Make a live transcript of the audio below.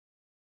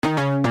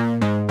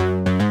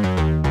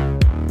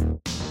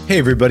Hey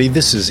everybody,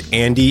 this is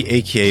Andy,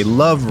 aka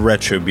Love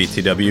Retro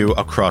BTW,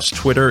 across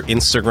Twitter,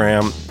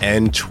 Instagram,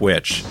 and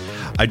Twitch.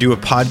 I do a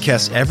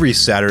podcast every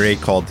Saturday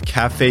called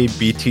Cafe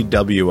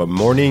BTW, a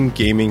morning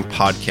gaming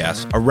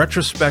podcast, a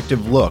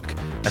retrospective look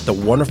at the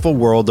wonderful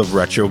world of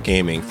retro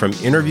gaming, from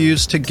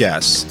interviews to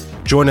guests.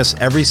 Join us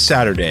every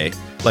Saturday,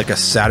 like a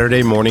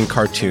Saturday morning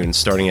cartoon,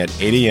 starting at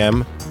 8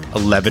 a.m.,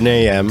 11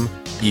 a.m.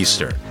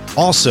 Eastern.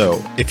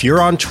 Also, if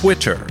you're on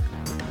Twitter,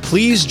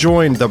 please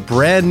join the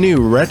brand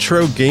new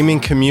retro gaming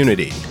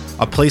community,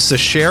 a place to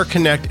share,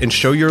 connect, and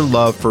show your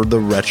love for the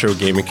retro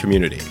gaming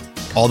community.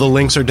 All the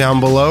links are down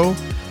below.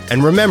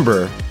 And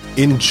remember,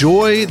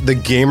 enjoy the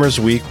Gamers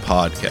Week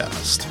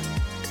podcast.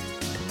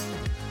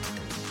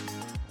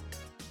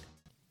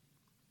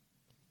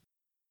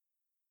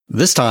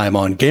 This time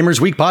on Gamers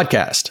Week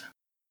podcast.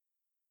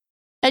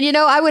 And you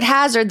know, I would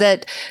hazard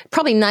that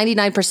probably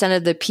 99%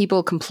 of the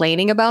people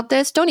complaining about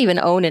this don't even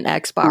own an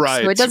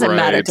Xbox, so it doesn't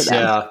matter to them.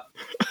 Yeah.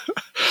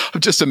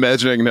 I'm just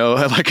imagining,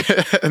 like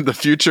in the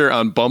future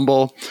on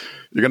Bumble,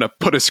 you're going to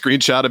put a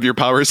screenshot of your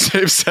power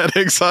save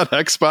settings on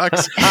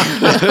Xbox.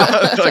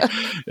 Like,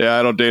 yeah,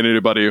 I don't date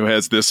anybody who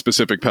has this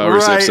specific power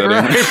save setting.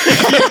 Right.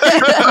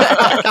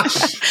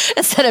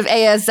 Instead of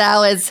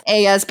ASL, it's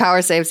AS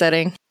power save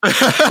setting.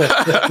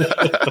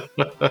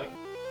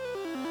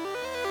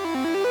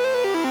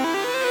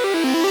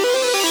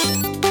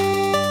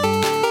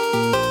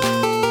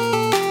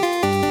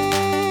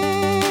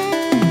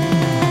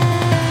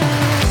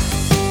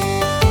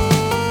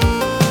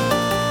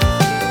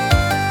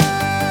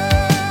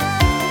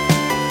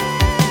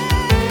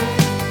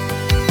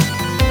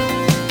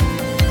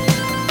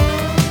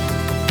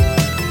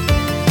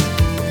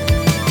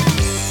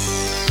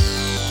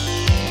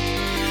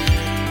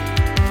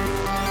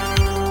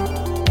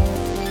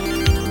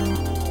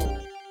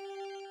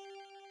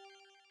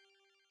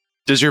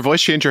 Does your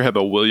voice changer have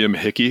a William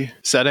Hickey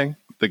setting?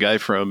 The guy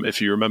from, if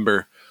you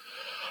remember,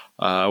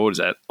 what is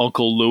that?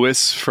 Uncle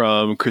Lewis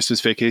from Christmas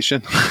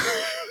Vacation?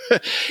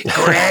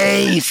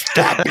 Grace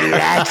the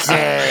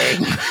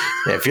blessing.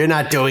 If you're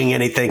not doing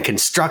anything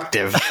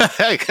constructive, go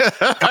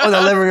in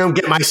the living room,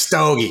 get my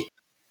stogie.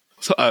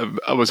 So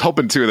I was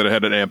hoping, too, that I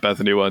had an Aunt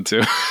Bethany one,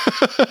 too.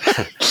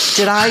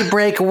 Did I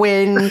break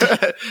wind?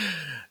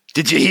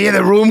 Did you hear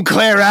the room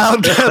clear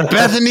out?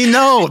 Bethany,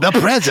 no, the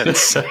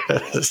presents.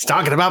 It's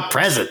talking about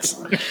presents.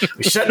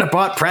 We shouldn't have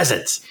bought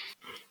presents.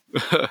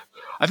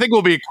 I think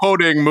we'll be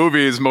quoting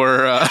movies more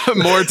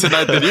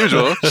tonight than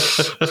usual.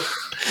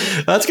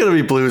 That's going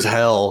to be Blue's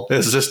hell.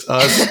 It's just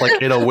us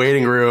like in a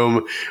waiting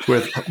room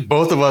with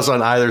both of us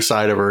on either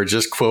side of her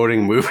just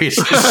quoting movies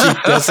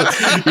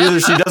either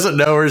she doesn't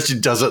know or she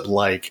doesn't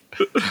like.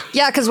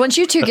 Yeah, because once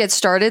you two get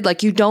started,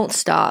 like, you don't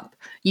stop.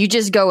 You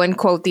just go and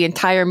quote the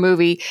entire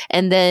movie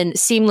and then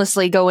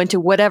seamlessly go into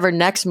whatever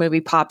next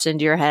movie pops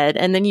into your head.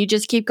 And then you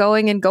just keep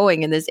going and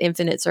going in this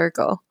infinite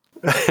circle.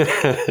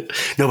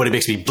 Nobody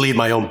makes me bleed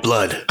my own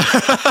blood.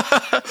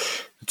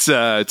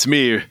 It's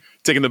me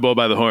taking the bull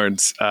by the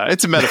horns.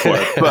 It's a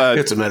metaphor, but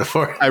it's a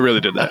metaphor. I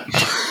really did that.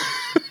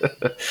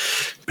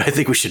 I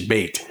think we should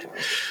mate.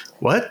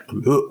 What?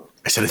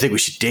 I said I think we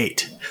should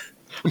date.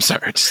 I'm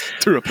sorry, I just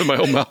threw up in my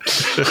own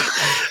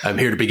mouth. I'm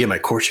here to begin my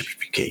courtship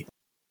with you, Kate.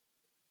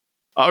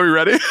 Are we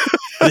ready? Yeah,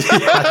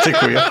 I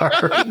think we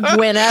are.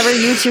 Whenever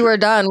you two are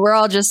done, we're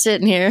all just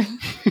sitting here.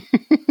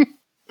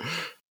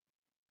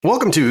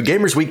 Welcome to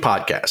Gamers Week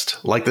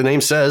podcast. Like the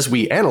name says,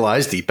 we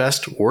analyze the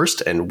best,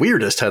 worst, and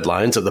weirdest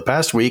headlines of the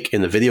past week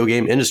in the video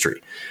game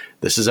industry.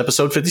 This is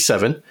episode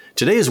 57.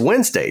 Today is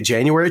Wednesday,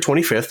 January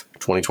 25th,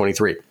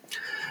 2023.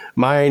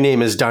 My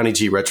name is Donnie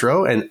G.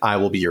 Retro, and I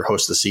will be your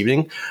host this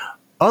evening.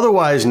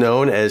 Otherwise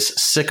known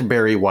as Sick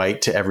Barry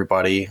White to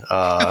everybody.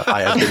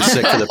 I have been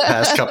sick for the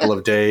past couple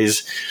of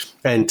days.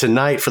 And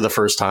tonight, for the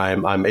first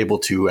time, I'm able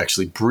to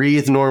actually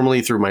breathe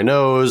normally through my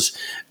nose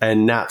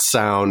and not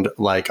sound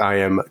like I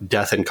am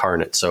death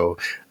incarnate. So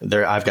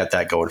I've got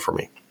that going for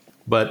me.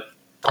 But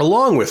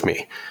along with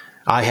me,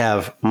 I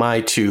have my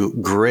two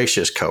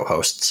gracious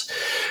co-hosts.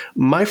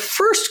 My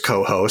first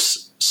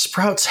co-host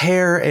sprouts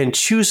hair and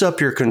chews up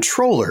your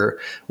controller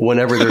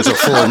whenever there's a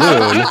full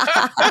moon.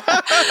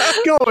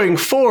 Going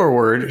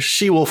forward,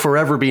 she will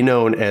forever be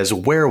known as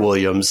Ware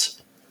Williams.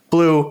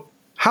 Blue,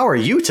 how are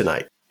you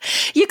tonight?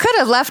 You could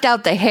have left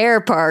out the hair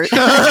part.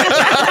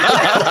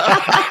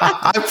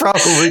 I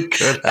probably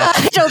could have.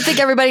 I don't think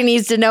everybody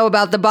needs to know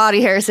about the body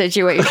hair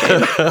situation.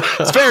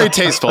 It's very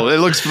tasteful. It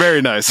looks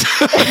very nice.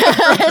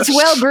 It's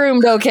well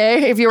groomed,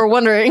 okay, if you were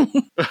wondering.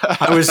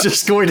 I was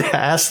just going to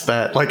ask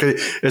that. Like,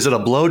 is it a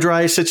blow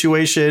dry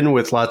situation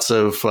with lots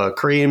of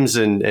creams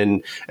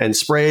and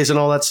sprays and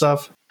all that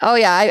stuff? Oh,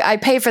 yeah, I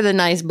pay for the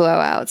nice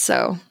blowout,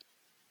 so.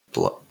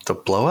 The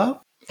blowout?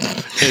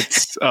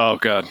 It's, oh,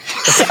 God. You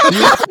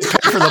have to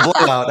pay for the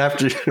blowout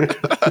after.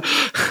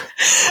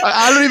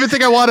 I don't even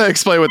think I want to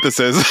explain what this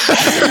is.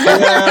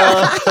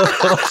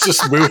 Let's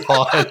just move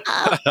on.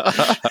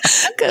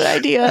 Good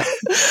idea.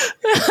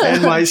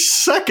 And my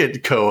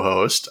second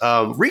co-host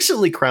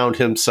recently crowned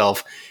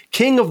himself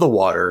king of the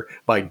water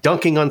by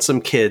dunking on some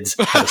kids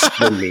at a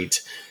swim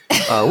meet.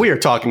 We are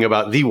talking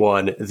about the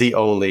one, the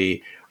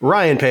only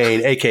Ryan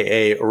Payne,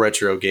 aka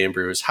Retro Game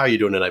Brews. How you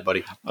doing tonight,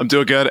 buddy? I'm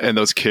doing good, and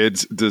those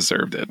kids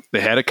deserved it. They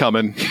had it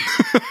coming.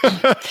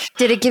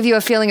 Did it give you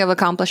a feeling of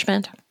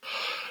accomplishment?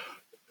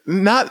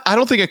 I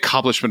don't think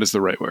accomplishment is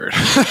the right word.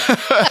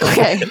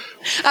 Okay.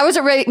 I was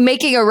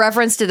making a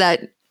reference to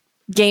that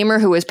gamer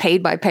who was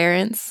paid by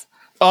parents.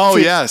 Oh,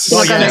 yes.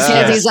 Look on their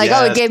kids. He's like,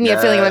 it gave me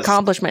a feeling of yes.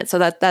 accomplishment. So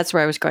that's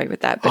where I was going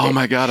with that. But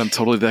my God, I'm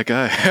totally that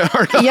guy.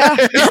 Yeah.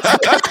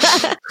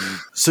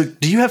 So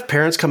do you have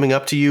parents coming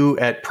up to you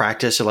at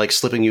practice and like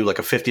slipping you like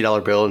a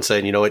 $50 bill and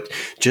saying, you know what,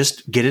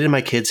 just get it in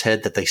my kid's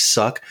head that they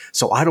suck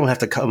so I don't have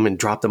to come and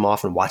drop them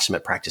off and watch them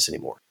at practice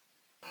anymore?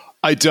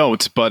 I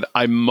don't, but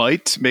I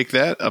might make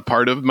that a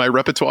part of my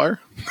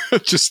repertoire.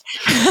 Just,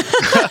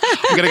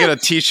 I'm going to get a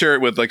t-shirt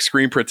with like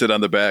screen printed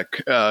on the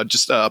back.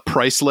 Just a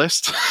price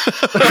list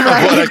of what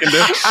I can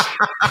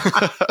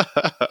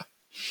do.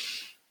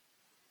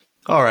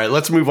 All right,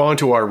 let's move on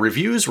to our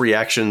reviews,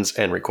 reactions,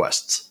 and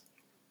requests.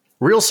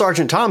 Real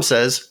Sergeant Tom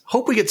says,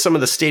 hope we get some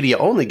of the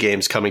Stadia-only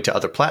games coming to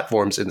other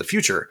platforms in the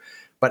future,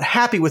 but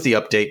happy with the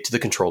update to the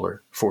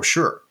controller for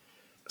sure.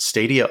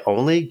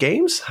 Stadia-only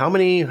games? How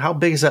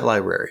big is that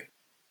library?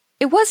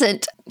 It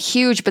wasn't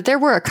huge, but there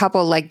were a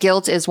couple, like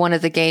Guilt is one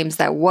of the games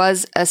that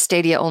was a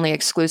Stadia-only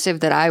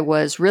exclusive that I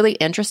was really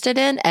interested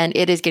in, and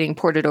it is getting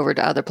ported over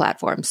to other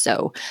platforms.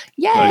 So,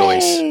 yay!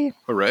 Nice.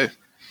 Hooray.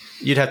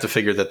 You'd have to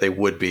figure that they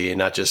would be and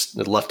not just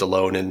left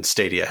alone in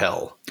Stadia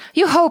hell.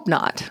 You hope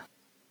not.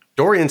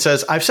 Dorian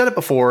says, I've said it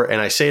before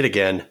and I say it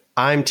again,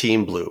 I'm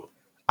Team Blue.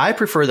 I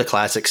prefer the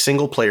classic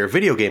single-player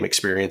video game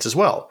experience as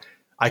well.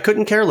 I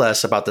couldn't care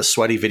less about the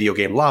sweaty video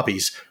game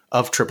lobbies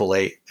of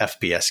AAA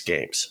FPS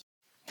games.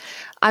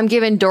 I'm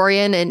giving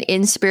Dorian an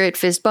in-spirit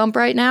fist bump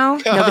right now.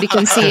 Nobody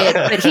can see it,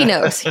 but he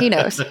knows. He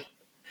knows.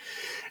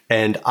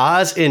 And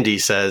Oz Indy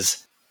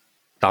says,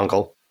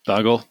 Dongle.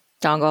 Dongle.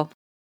 Dongle.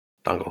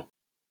 Dongle.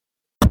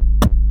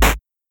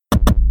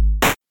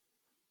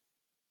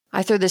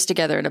 I threw this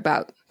together in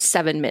about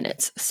 7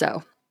 minutes.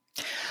 So,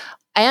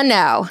 and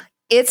now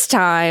it's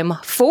time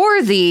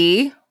for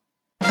the...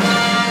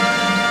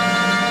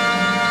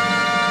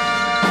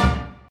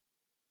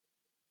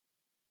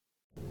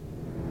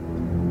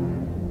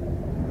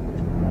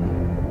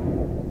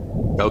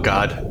 Oh,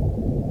 God.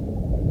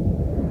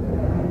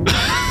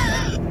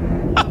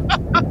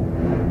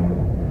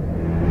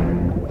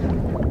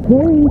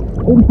 Very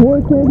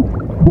important.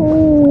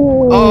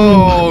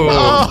 Oh,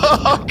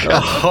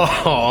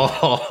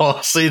 oh,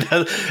 see,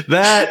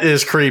 that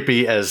is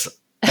creepy as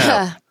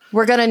hell.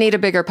 We're going to need a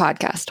bigger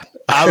podcast.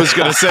 I was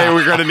going to say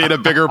we're going to need a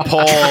bigger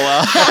poll.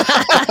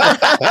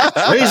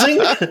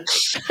 Raising.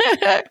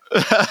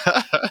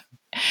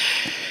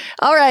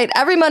 All right.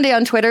 Every Monday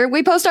on Twitter,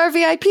 we post our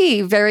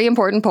VIP, very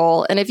important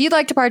poll. And if you'd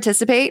like to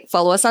participate,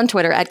 follow us on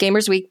Twitter at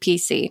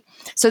GamersWeekPC.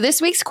 So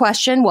this week's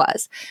question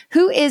was,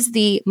 who is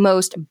the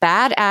most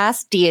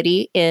badass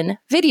deity in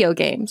video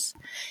games?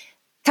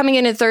 Coming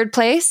in third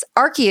place,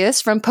 Arceus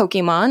from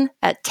Pokemon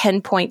at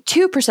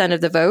 10.2%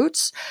 of the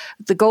votes.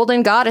 The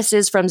Golden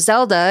Goddesses from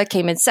Zelda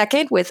came in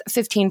second with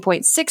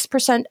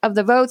 15.6% of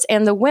the votes.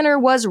 And the winner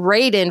was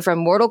Raiden from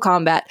Mortal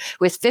Kombat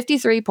with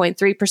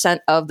 53.3%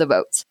 of the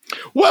votes.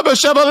 Webber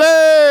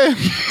Chevrolet!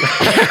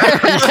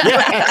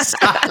 Yes.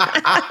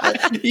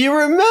 You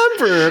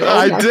remembered.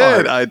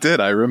 I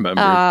did. I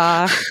remember.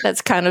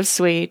 That's kind of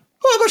sweet.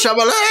 Webber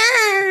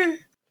Chevrolet!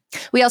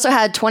 We also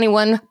had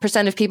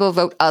 21% of people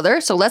vote other.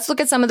 So let's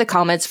look at some of the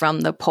comments from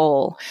the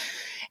poll.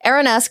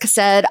 Aaron-esque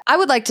said, I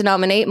would like to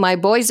nominate my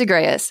boy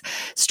Zagreus.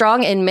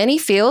 Strong in many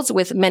fields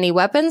with many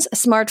weapons,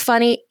 smart,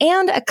 funny,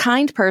 and a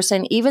kind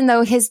person, even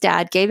though his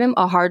dad gave him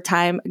a hard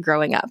time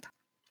growing up.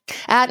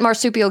 At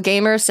Marsupial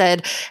Gamer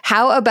said,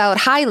 how about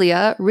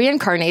Hylia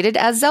reincarnated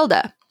as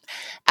Zelda?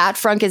 At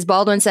Frunkis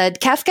Baldwin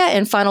said, Kefka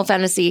in Final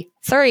Fantasy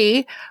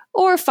III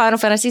or Final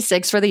Fantasy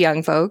VI for the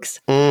young folks.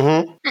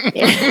 Mm-hmm.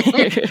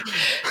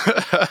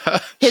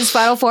 His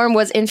final form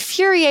was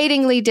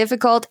infuriatingly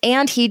difficult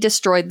and he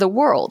destroyed the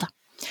world.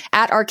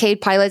 At Arcade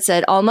Pilot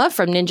said, Alma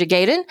from Ninja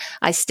Gaiden.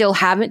 I still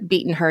haven't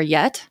beaten her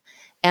yet.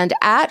 And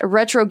at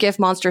Retro Gift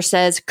Monster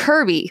says,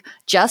 Kirby,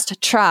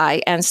 just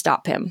try and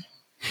stop him.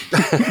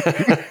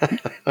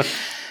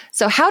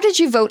 So how did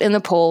you vote in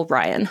the poll,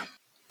 Ryan?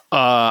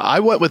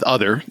 I went with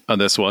other on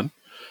this one.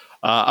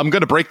 I'm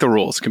going to break the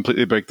rules,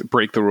 completely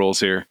break the rules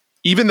here.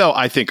 Even though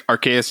I think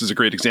Arceus is a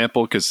great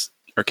example because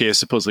Arceus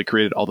supposedly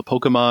created all the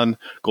Pokemon,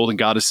 Golden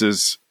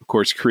Goddesses, of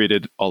course,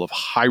 created all of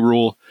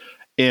Hyrule,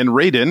 and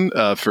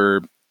Raiden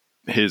for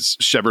his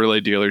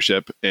Chevrolet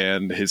dealership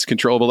and his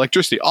control of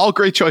electricity. All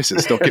great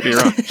choices, don't get me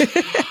wrong.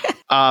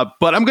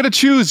 But I'm going to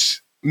choose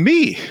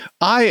me.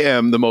 I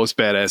am the most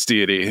badass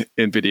deity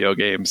in video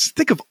games.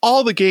 Think of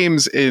all the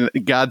games in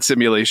god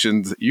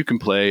simulations that you can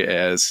play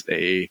as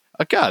a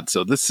god.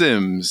 So The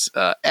Sims,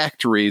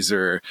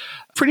 ActRaiser,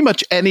 pretty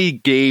much any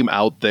game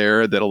out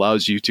there that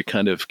allows you to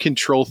kind of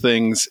control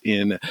things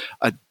in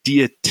a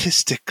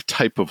deitistic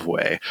type of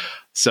way.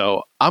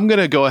 So I'm going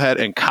to go ahead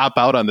and cop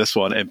out on this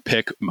one and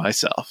pick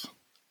myself.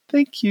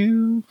 Thank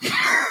you.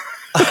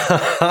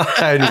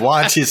 and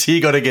watch he's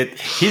going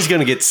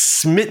to get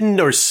smitten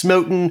or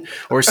smoten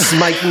or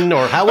smitten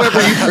or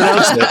however you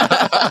pronounce it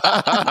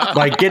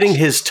by getting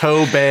his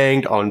toe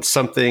banged on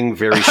something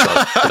very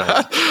sharp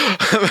tonight.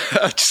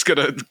 I'm just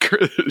going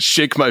to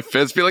shake my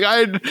fist, be like,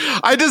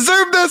 I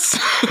deserve this.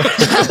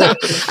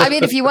 I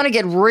mean, if you want to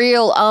get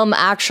real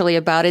actually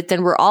about it,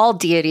 then we're all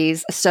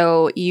deities.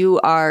 So you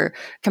are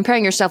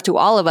comparing yourself to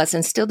all of us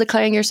and still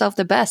declaring yourself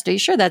the best. Are you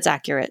sure that's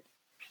accurate?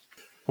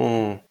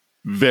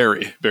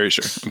 Very, very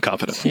sure. I'm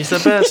confident. He's the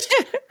best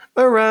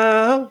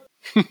around.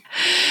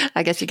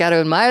 I guess you got to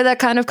admire that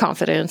kind of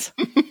confidence.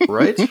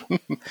 Right?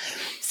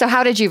 So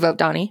how did you vote,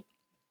 Donnie?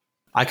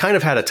 I kind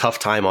of had a tough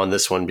time on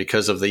this one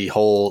because of the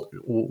whole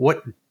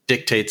what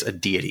dictates a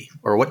deity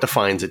or what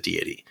defines a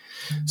deity.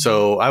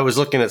 So I was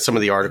looking at some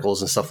of the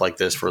articles and stuff like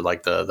this for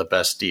like the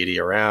best deity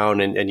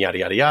around and yada,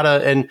 yada,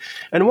 yada. And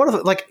one of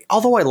the, like,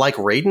 although I like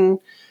Raiden,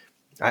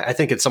 I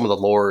think in some of the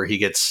lore he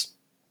gets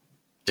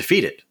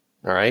defeated.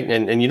 All right.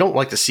 And you don't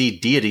like to see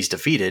deities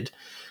defeated.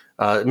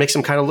 It makes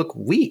them kind of look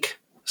weak.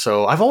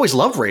 So I've always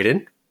loved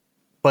Raiden,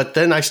 but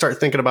then I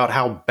start thinking about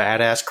how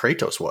badass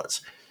Kratos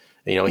was.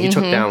 You know, he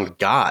took down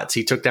gods.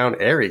 He took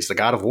down Ares, the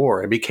god of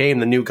war, and became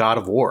the new god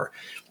of war.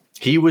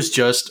 He was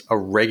just a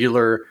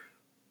regular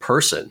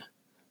person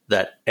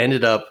that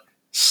ended up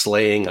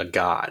slaying a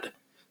god.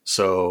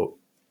 So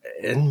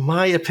in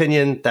my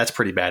opinion, that's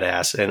pretty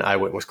badass. And I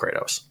went with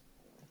Kratos.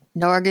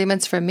 No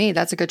arguments from me.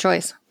 That's a good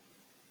choice.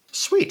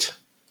 Sweet.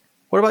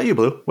 What about you,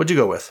 Blue? What'd you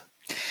go with?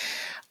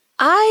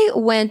 I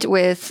went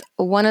with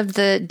one of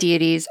the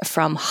deities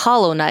from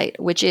Hollow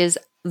Knight, which is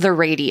the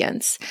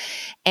Radiance.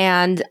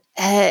 And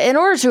in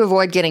order to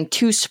avoid getting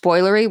too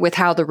spoilery with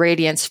how the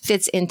Radiance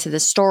fits into the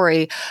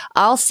story,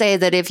 I'll say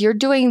that if you're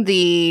doing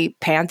the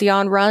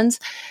Pantheon runs,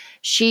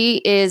 she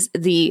is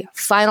the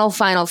final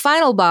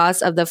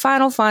boss of the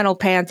final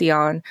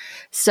Pantheon.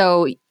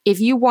 So if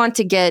you want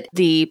to get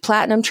the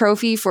platinum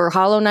trophy for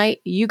Hollow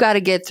Knight, you got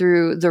to get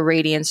through the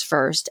Radiance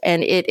first.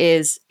 And it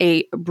is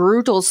a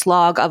brutal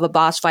slog of a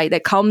boss fight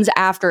that comes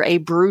after a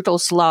brutal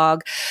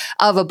slog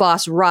of a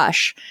boss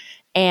rush.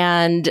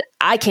 And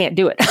I can't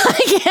do it.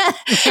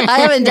 I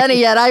haven't done it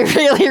yet. I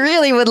really,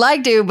 really would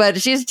like to, but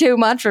she's too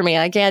much for me.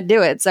 I can't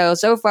do it.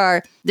 So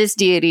far, this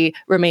deity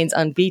remains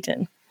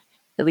unbeaten,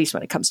 at least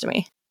when it comes to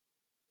me.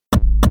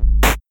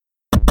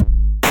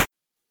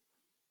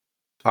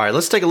 All right,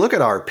 let's take a look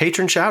at our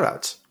patron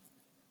shoutouts.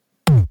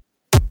 We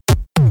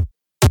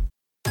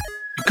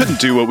couldn't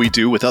do what we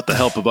do without the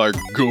help of our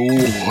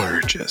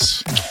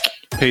gorgeous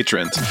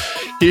patrons.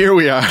 Here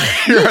we are.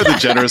 Here are the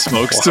generous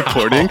folks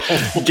supporting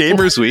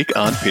Gamers Week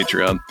on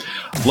Patreon.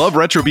 Love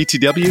Retro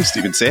BTW,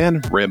 Steven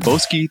Sand,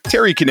 Ramboski,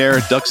 Terry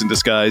Kinnair, Ducks in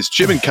Disguise,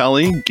 Jim and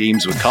Colleen,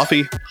 Games with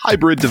Coffee,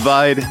 Hybrid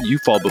Divide, You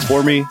Fall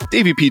Before Me,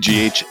 Davey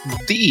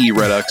PGH, the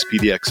Redux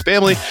PDX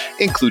family,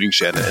 including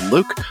Shannon and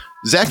Luke,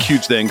 Zach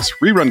Huge Thanks,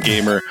 Rerun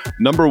Gamer,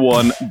 Number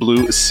One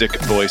Blue Sick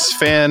Voice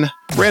Fan,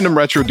 Random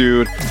Retro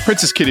Dude,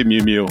 Princess Kitty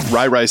Mew Mew,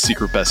 Rai's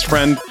Secret Best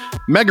Friend,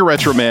 Mega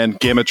Retro Man,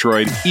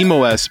 Gamatroid,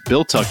 Emo S,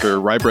 Bill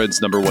Tucker,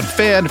 Rybread's Number One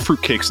Fan,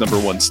 Fruitcake's Number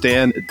One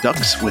Stan,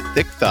 Ducks with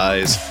Thick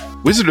Thighs,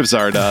 Wizard of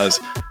Zardoz,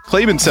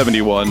 Clayman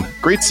 71,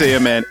 Great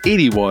Saiyan Man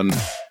 81,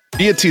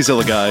 D&T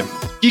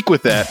Zillaguy, Geek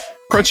with That,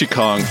 Crunchy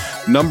Kong,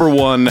 Number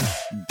One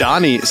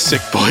Donnie Sick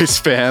Voice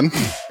Fan,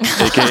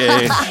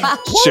 aka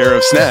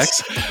Sheriff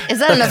Snacks. Is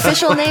that an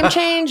official name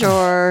change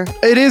or?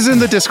 It is in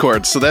the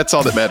Discord, so that's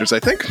all that matters, I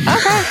think.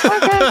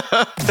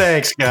 Okay.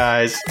 Thanks,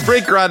 guys.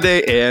 Frank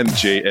Grande and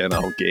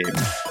JNL Game.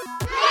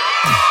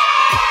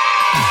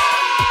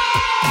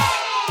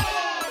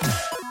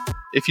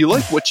 If you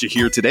like what you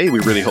hear today, we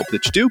really hope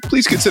that you do.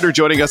 Please consider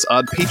joining us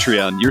on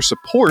Patreon. Your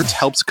support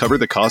helps cover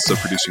the costs of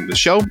producing the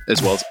show,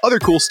 as well as other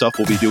cool stuff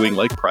we'll be doing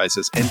like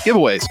prizes and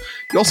giveaways.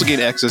 You also gain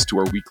access to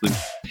our weekly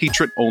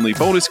patron-only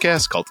bonus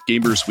cast called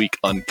Gamers Week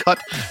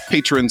Uncut,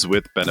 Patrons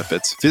with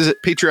Benefits.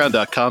 Visit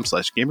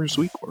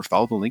patreon.com/gamersweek or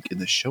follow the link in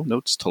the show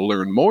notes to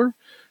learn more.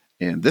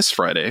 And this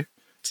Friday,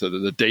 so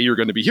the day you're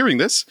going to be hearing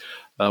this,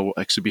 we'll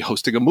actually be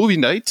hosting a movie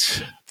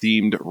night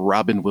themed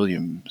Robin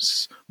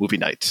Williams movie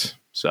night.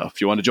 So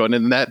if you want to join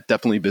in that,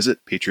 definitely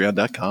visit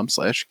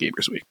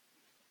patreon.com/gamersweek.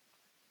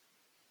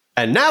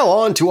 And now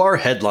on to our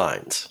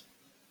headlines.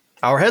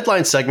 Our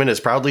headline segment is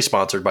proudly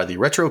sponsored by the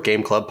Retro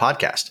Game Club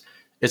podcast.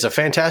 It's a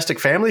fantastic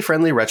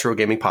family-friendly retro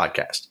gaming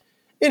podcast.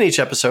 In each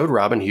episode,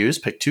 Rob and Hughes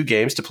pick 2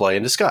 games to play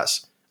and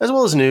discuss, as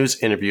well as news,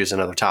 interviews,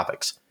 and other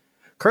topics.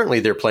 Currently,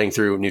 they're playing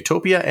through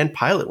Newtopia and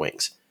Pilot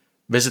Wings.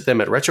 Visit them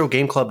at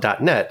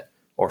retrogameclub.net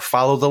or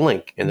follow the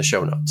link in the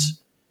show notes.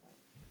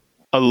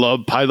 I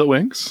love Pilot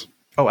Wings.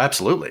 Oh,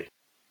 absolutely.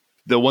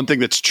 The one thing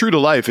that's true to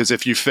life is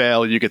if you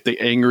fail, you get the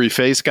angry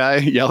face guy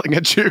yelling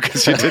at you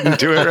because you didn't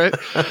do it right.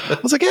 I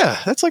was like, yeah,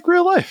 that's like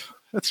real life.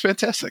 That's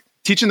fantastic.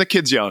 Teaching the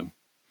kids young.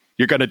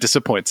 You're going to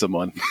disappoint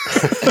someone.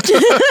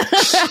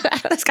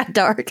 That's got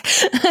dark.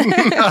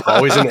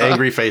 Always an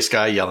angry face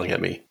guy yelling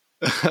at me.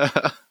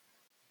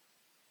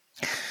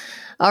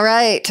 All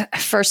right.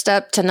 First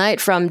up tonight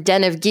from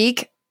Den of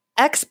Geek,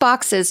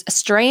 Xbox's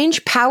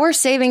strange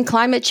power-saving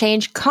climate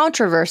change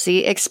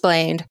controversy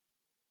explained.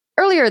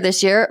 Earlier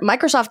this year,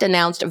 Microsoft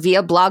announced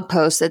via blog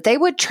post that they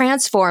would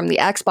transform the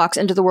Xbox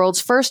into the world's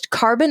first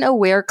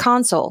carbon-aware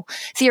console.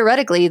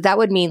 Theoretically, that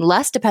would mean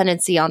less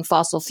dependency on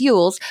fossil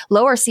fuels,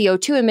 lower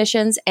CO2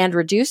 emissions, and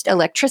reduced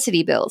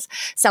electricity bills.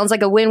 Sounds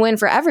like a win-win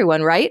for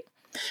everyone, right?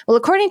 Well,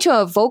 according to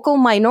a vocal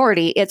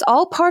minority, it's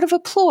all part of a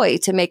ploy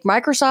to make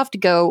Microsoft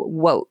go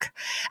woke.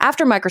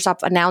 After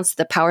Microsoft announced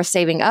the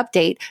power-saving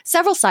update,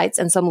 several sites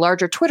and some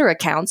larger Twitter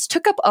accounts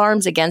took up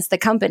arms against the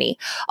company.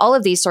 All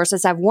of these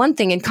sources have one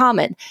thing in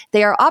common.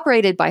 They are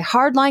operated by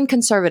hardline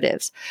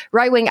conservatives.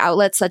 Right-wing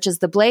outlets such as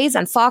The Blaze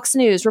and Fox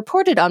News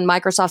reported on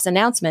Microsoft's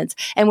announcements,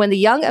 and when the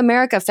Young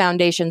America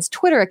Foundation's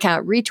Twitter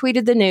account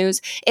retweeted the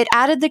news, it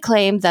added the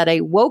claim that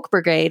a woke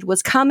brigade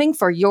was coming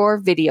for your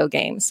video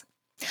games.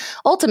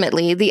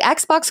 Ultimately, the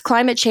Xbox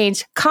climate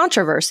change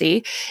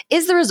controversy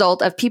is the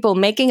result of people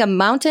making a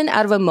mountain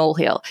out of a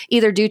molehill,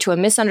 either due to a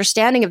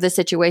misunderstanding of the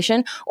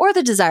situation or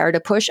the desire to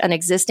push an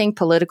existing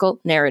political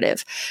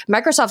narrative.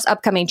 Microsoft's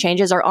upcoming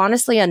changes are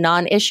honestly a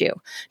non-issue.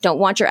 Don't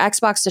want your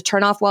Xbox to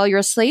turn off while you're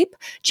asleep?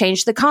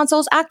 Change the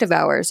console's active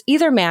hours,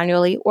 either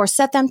manually or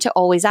set them to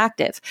always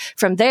active.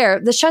 From there,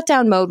 the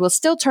shutdown mode will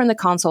still turn the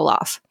console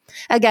off.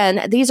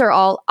 Again, these are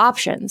all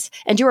options,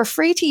 and you are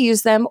free to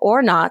use them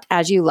or not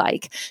as you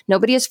like.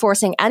 Nobody is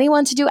forcing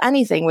anyone to do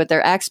anything with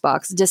their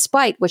Xbox,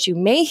 despite what you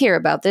may hear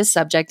about this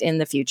subject in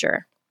the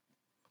future.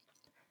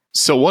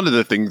 So one of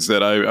the things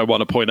that I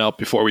want to point out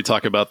before we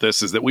talk about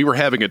this is that we were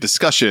having a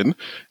discussion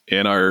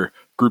in our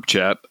group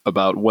chat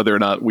about whether or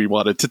not we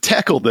wanted to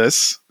tackle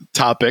this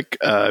topic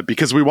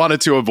because we wanted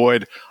to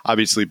avoid,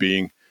 obviously,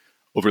 being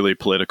overly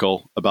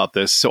political about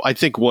this. So I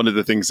think one of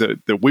the things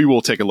that we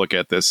will take a look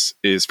at this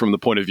is from the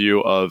point of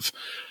view of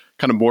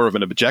kind of more of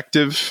an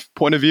objective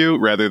point of view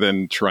rather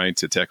than trying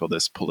to tackle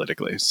this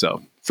politically.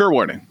 So fair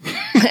warning.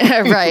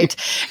 Right.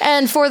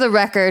 And for the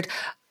record,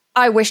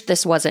 I wish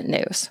this wasn't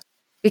news.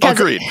 Because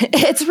Agreed.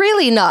 It's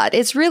really not.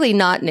 It's really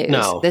not news.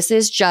 No. This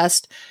is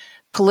just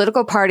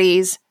political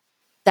parties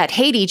that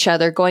hate each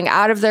other going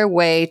out of their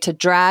way to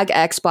drag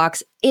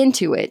Xbox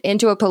into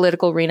a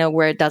political arena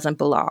where it doesn't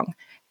belong.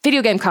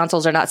 Video game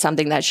consoles are not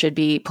something that should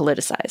be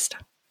politicized.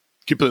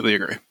 Completely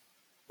agree.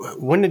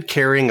 When did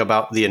caring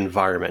about the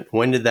environment,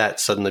 when did that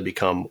suddenly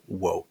become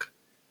woke?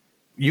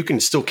 You can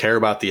still care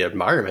about the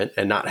environment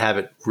and not have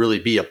it really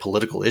be a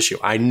political issue.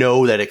 I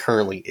know that it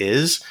currently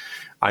is.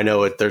 I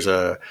know there's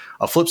a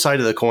flip side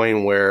of the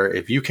coin where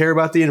if you care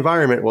about the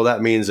environment, well,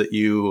 that means that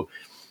you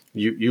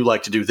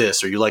like to do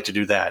this or you like to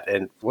do that.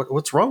 And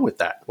what's wrong with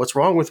that? What's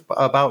wrong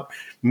about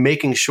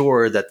making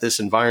sure that this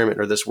environment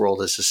or this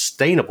world is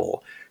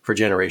sustainable for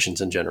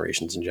generations and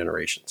generations and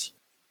generations?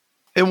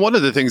 And one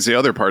of the things, the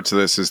other parts of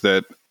this is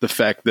that the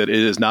fact that it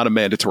is not a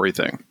mandatory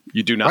thing.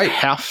 You do not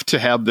have to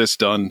have this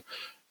done.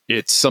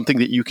 It's something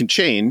that you can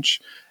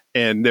change.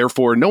 And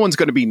therefore, no one's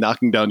going to be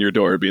knocking down your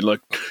door being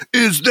like,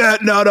 is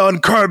that not on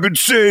carbon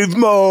save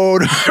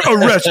mode?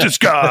 Arrest this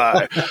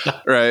guy.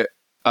 Right.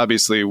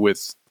 Obviously,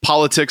 with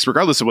politics,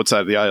 regardless of what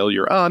side of the aisle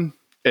you're on,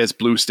 as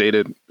Blue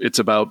stated, it's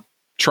about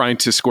trying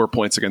to score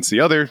points against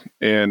the other.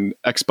 And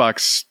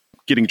Xbox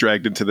getting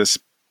dragged into this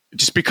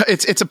just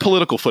because it's a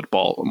political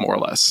football, more or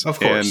less. Of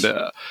course.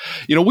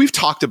 And, we've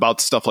talked about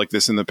stuff like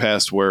this in the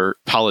past where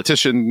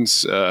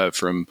politicians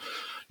from,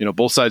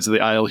 both sides of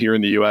the aisle here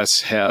in the U.S.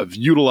 have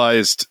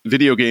utilized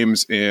video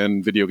games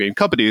and video game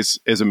companies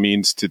as a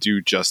means to do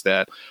just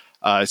that.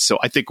 So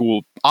I think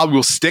I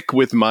will stick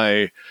with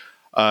my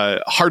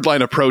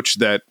hardline approach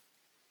that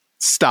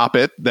stop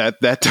it, that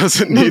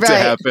doesn't need to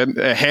happen.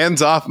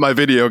 Hands off my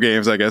video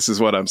games, I guess is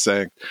what I'm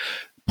saying.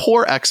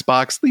 Poor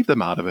Xbox, leave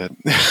them out of it.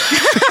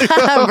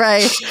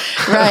 Right.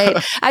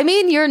 I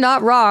mean, you're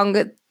not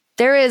wrong.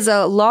 There is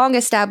a long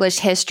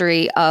established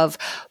history of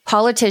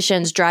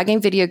politicians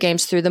dragging video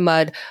games through the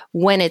mud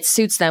when it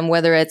suits them,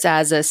 whether it's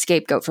as a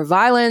scapegoat for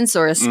violence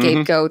or a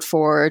scapegoat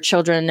for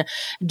children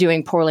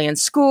doing poorly in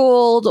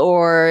school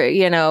or,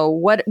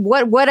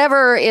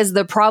 whatever is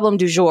the problem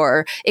du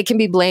jour, it can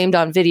be blamed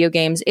on video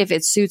games if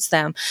it suits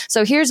them.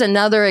 So here's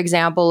another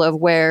example of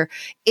where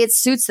it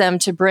suits them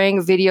to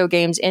bring video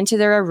games into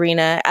their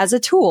arena as a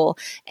tool.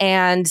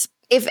 And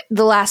if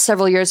the last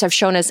several years have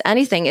shown us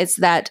anything, it's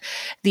that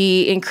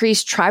the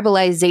increased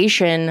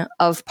tribalization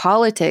of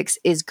politics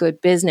is good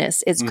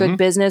business. It's good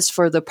business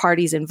for the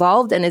parties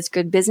involved, and it's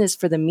good business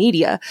for the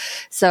media.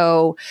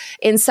 So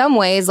in some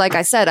ways, like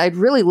I said, I'd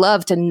really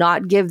love to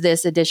not give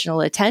this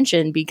additional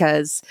attention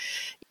because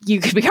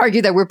you could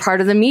argue that we're part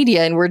of the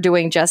media and we're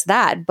doing just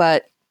that.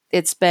 But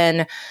it's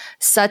been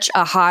such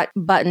a hot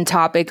button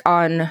topic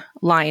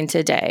online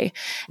today.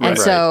 And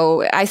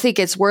so I think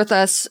it's worth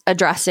us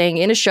addressing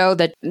in a show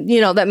that,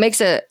 that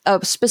makes a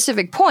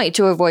specific point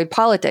to avoid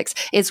politics.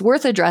 It's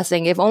worth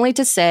addressing, if only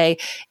to say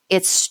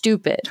it's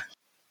stupid.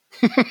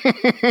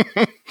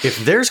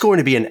 If there's going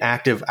to be an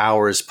active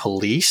hours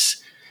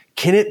police,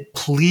 can it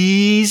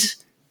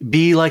please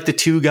be like the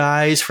two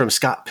guys from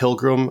Scott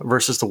Pilgrim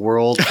versus the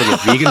World from the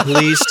vegan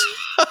police?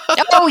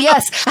 Oh,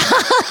 yes.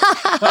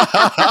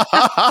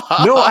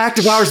 No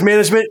active hours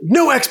management,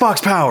 no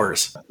Xbox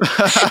powers.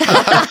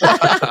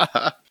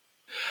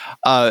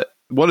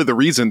 One of the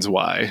reasons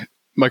why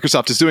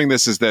Microsoft is doing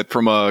this is that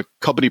from a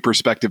company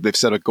perspective, they've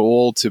set a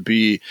goal to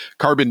be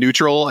carbon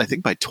neutral, I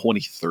think by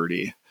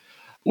 2030,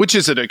 which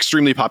is an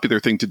extremely popular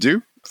thing to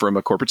do from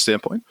a corporate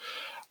standpoint.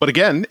 But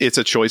again, it's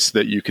a choice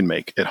that you can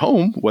make at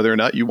home, whether or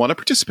not you want to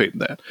participate in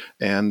that.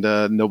 And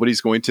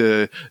nobody's going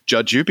to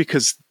judge you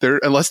because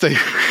unless they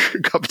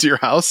come to your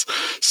house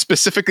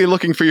specifically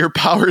looking for your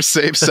power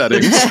save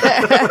settings.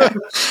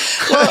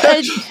 Well,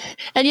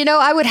 and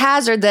I would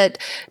hazard that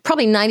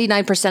probably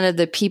 99% of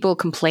the people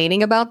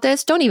complaining about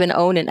this don't even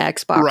own an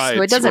Xbox. Right,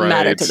 so it doesn't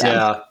matter to them.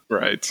 Yeah.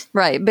 Right.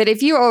 Right. But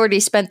if you already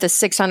spent the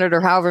 $600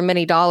 or however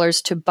many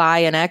dollars to buy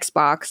an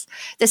Xbox,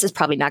 this is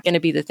probably not going to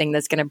be the thing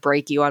that's going to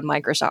break you on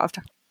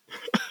Microsoft.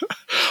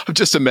 I'm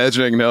just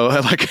imagining,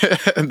 like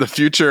in the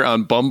future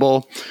on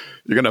Bumble,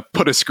 you're going to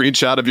put a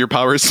screenshot of your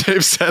power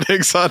save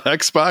settings on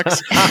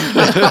Xbox.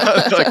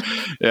 Like,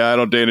 yeah, I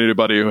don't date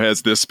anybody who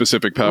has this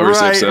specific power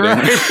save setting.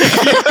 Right.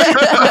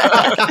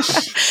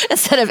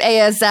 Instead of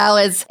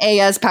ASL, it's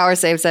AS power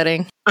save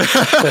setting.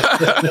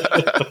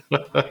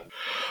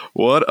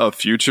 What a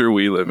future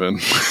we live in.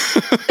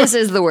 This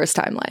is the worst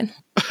timeline.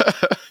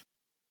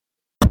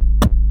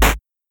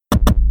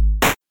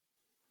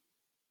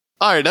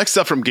 All right, next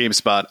up from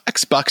GameSpot,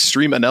 Xbox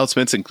Stream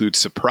announcements include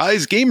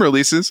surprise game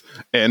releases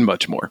and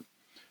much more.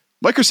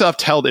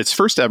 Microsoft held its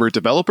first ever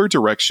Developer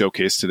Direct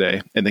showcase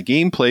today, and the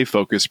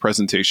gameplay-focused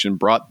presentation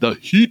brought the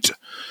heat.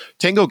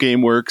 Tango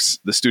Gameworks,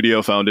 the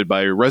studio founded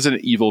by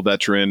Resident Evil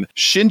veteran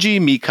Shinji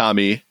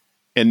Mikami,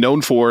 and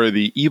known for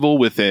The Evil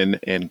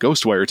Within and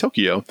Ghostwire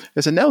Tokyo,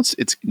 has announced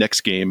its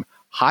next game,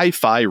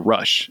 Hi-Fi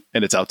Rush,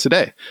 and it's out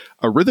today.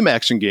 A rhythm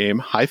action game,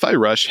 Hi-Fi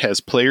Rush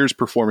has players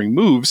performing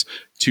moves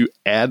to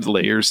add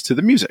layers to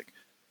the music.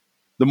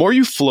 The more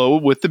you flow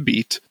with the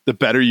beat, the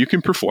better you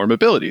can perform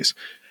abilities.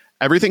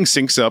 Everything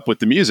syncs up with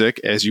the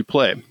music as you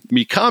play.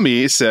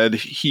 Mikami said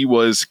he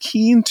was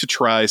keen to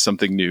try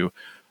something new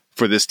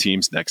for this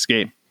team's next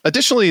game.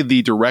 Additionally,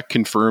 the Direct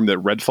confirmed that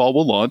Redfall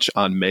will launch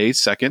on May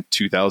 2nd,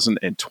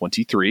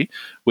 2023,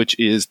 which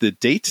is the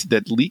date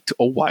that leaked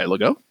a while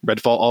ago.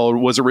 Redfall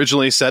was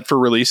originally set for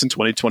release in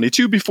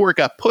 2022 before it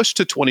got pushed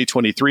to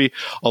 2023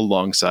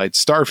 alongside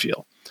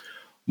Starfield.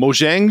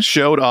 Mojang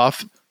showed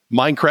off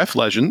Minecraft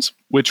Legends,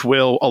 which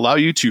will allow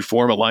you to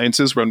form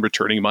alliances when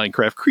returning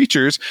Minecraft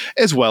creatures,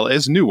 as well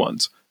as new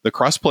ones. The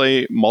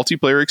crossplay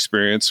multiplayer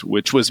experience,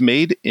 which was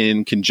made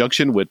in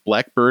conjunction with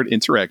Blackbird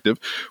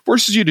Interactive,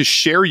 forces you to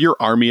share your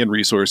army and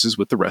resources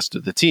with the rest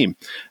of the team.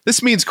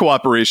 This means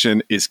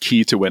cooperation is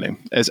key to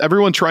winning, as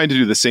everyone trying to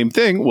do the same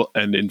thing will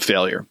end in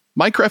failure.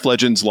 Minecraft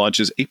Legends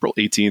launches April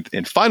 18th,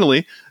 and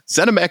finally,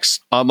 ZeniMax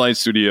Online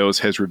Studios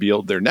has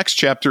revealed their next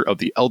chapter of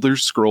the Elder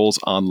Scrolls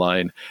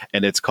Online,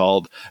 and it's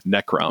called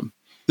Necrom.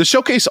 The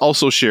showcase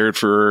also shared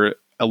for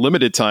a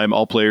limited time,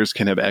 all players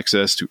can have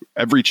access to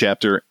every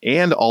chapter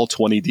and all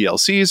 20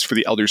 DLCs for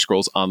the Elder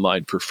Scrolls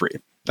Online for free.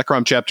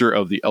 Necrom chapter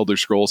of the Elder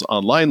Scrolls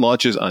Online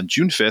launches on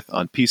June 5th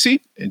on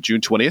PC and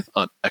June 20th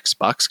on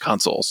Xbox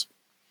consoles.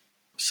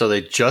 So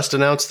they just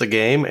announced the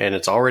game and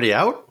it's already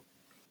out?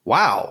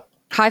 Wow.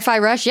 Hi-Fi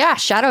Rush, yeah,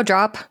 Shadow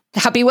Drop.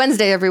 Happy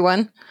Wednesday,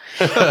 everyone.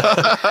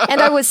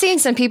 And I was seeing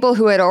some people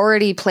who had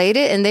already played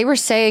it, and they were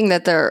saying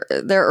that their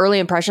early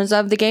impressions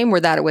of the game were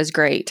that it was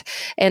great.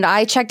 And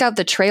I checked out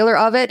the trailer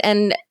of it,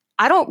 and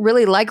I don't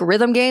really like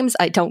rhythm games.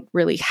 I don't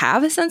really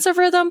have a sense of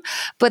rhythm,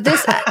 but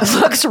this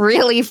looks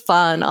really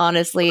fun,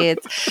 honestly.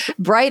 It's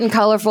bright and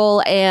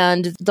colorful,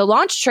 and the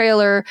launch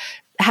trailer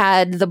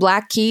had the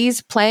Black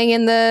Keys playing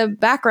in the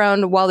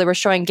background while they were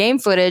showing game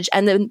footage,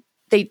 and then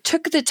they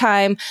took the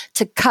time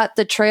to cut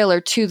the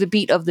trailer to the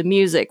beat of the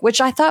music,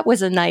 which I thought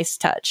was a nice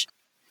touch.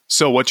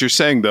 So what you're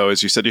saying, though,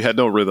 is you said you had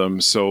no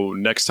rhythm. So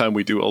next time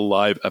we do a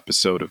live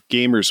episode of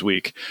Gamers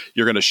Week,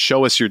 you're going to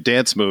show us your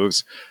dance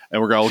moves,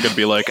 and we're all going to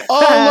be like,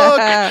 oh,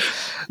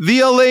 look, the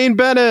Elaine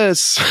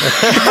Bennis.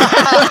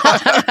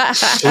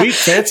 Sweet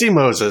fancy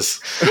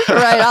Moses.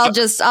 Right. I'll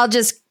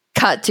just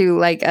cut to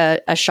like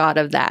a shot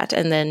of that,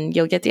 and then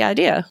you'll get the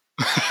idea.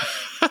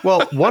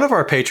 Well, one of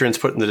our patrons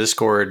put in the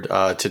Discord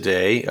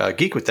today,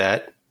 Geek With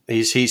That,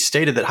 he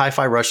stated that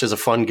Hi-Fi Rush is a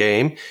fun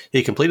game.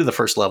 He completed the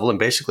first level and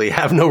basically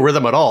have no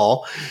rhythm at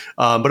all,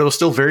 but it was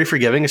still very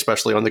forgiving,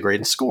 especially on the grade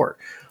and score.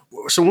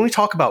 So when we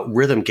talk about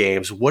rhythm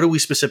games, what do we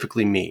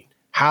specifically mean?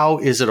 How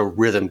is it a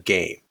rhythm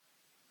game?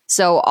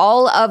 So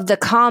all of the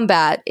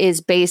combat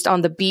is based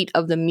on the beat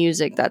of the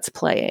music that's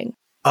playing.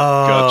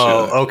 Oh,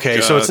 Gotcha. okay.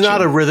 So it's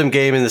not a rhythm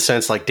game in the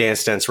sense like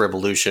Dance Dance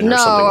Revolution or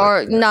something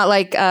like that. Not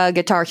like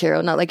Guitar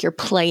Hero, not like you're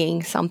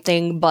playing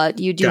something, but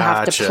you do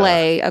have to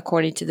play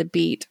according to the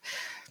beat.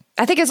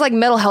 I think it's like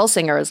Metal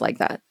Hellsinger is like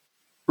that.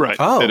 Right.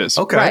 Oh, it is.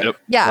 okay. Right. Yep.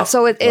 Yeah,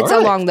 so it's All right.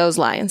 along those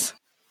lines.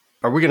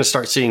 Are we going to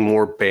start seeing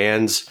more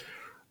bands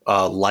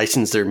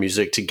license their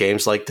music to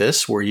games like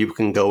this, where you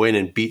can go in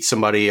and beat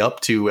somebody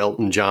up to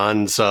Elton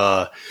John's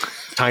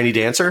Tiny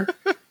Dancer?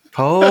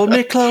 Hold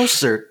me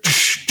closer,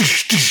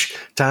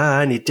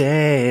 Tiny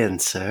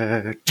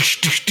Dancer.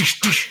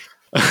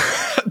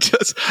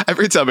 Just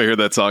every time I hear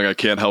that song, I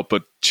can't help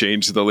but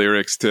change the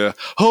lyrics to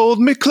 "Hold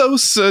me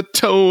closer,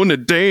 Tony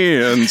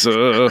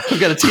Danza." We've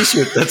got a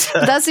T-shirt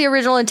That's the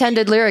original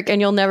intended lyric,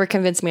 and you'll never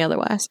convince me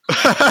otherwise.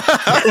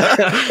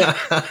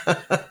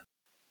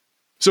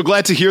 So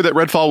glad to hear that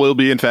Redfall will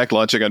be in fact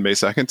launching on May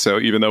 2nd. So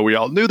even though we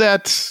all knew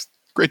that,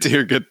 great to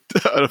hear get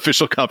an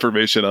official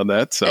confirmation on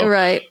that. So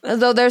Right.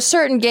 Though there's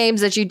certain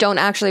games that you don't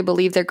actually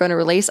believe they're going to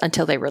release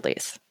until they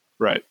release.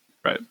 Right.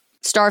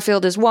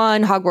 Starfield is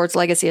one, Hogwarts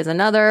Legacy is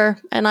another,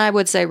 and I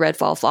would say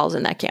Redfall falls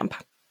in that camp.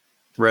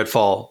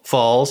 Redfall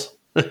falls.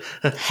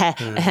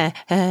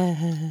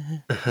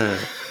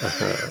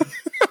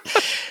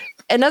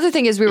 Another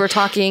thing is we were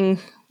talking,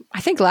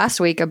 I think last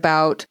week,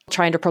 about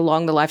trying to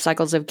prolong the life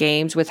cycles of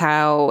games with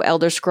how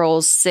Elder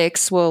Scrolls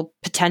 6 will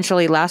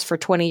potentially last for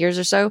 20 years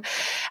or so.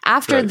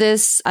 After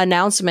this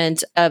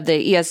announcement of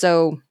the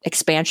ESO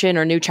expansion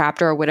or new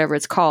chapter or whatever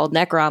it's called,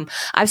 Necrom,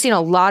 I've seen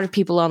a lot of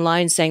people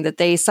online saying that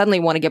they suddenly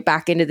want to get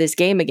back into this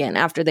game again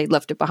after they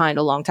left it behind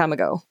a long time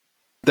ago.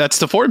 That's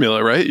the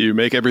formula, right? You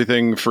make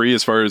everything free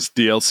as far as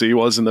DLC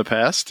was in the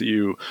past.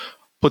 You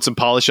put some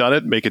polish on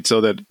it, make it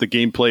so that the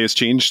gameplay has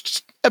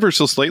changed ever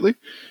so slightly.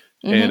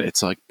 And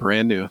it's like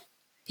brand new.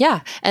 Yeah.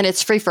 And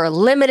it's free for a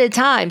limited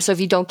time. So if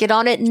you don't get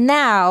on it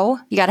now,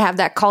 you got to have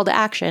that call to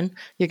action.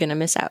 You're going to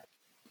miss out.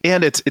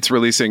 And it's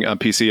releasing on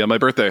PC on my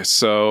birthday.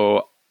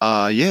 So,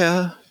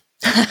 yeah.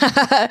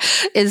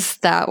 Is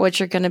that what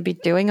you're going to be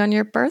doing on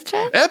your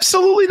birthday?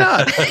 Absolutely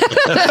not.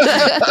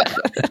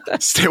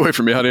 Stay away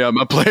from me, honey. I'm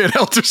playing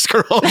Elder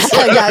Scrolls.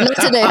 Yeah, not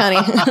today,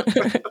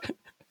 honey.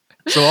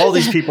 So all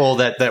these people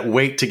that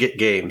wait to get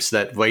games,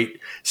 that wait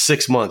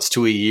 6 months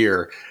to a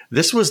year,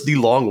 this was the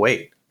long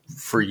wait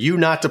for you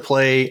not to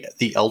play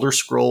the Elder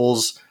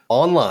Scrolls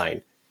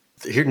Online.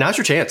 Here, now's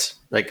your chance.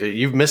 Like,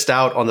 you've missed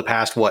out on the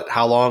past,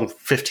 how long?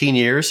 15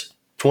 years?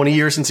 20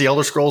 years since the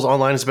Elder Scrolls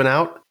Online has been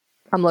out?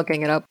 I'm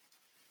looking it up.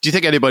 Do you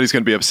think anybody's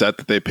going to be upset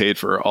that they paid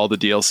for all the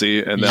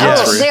DLC and Yes.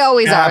 that's free? They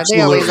always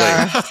Absolutely. are. They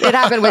always are. It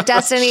happened with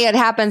Destiny. It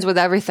happens with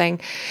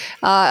everything.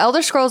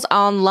 Elder Scrolls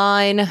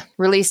Online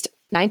released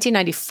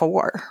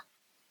 1994.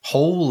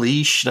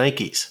 Holy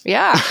shnikes.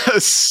 Yeah.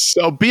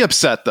 So be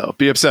upset, though.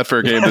 Be upset for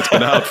a game that's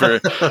been out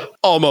for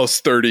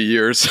almost 30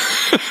 years.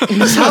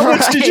 How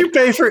much did you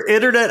pay for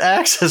internet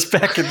access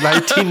back in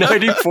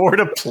 1994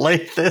 to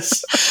play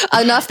this?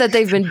 Enough that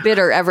they've been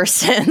bitter ever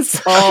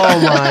since.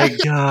 Oh my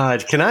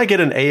God. Can I get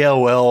an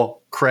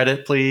AOL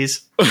credit,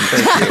 please?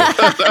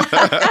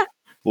 Thank you.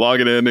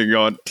 Logging in and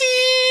going,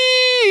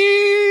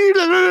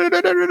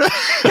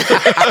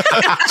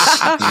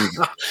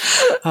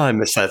 Oh, I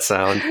miss that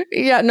sound.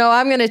 Yeah, no,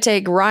 I'm going to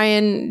take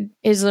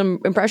his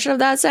impression of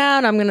that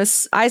sound. I'm going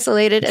to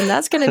isolate it, and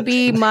that's going to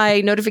be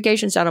my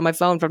notification sound on my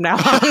phone from now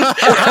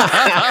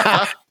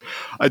on.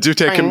 I do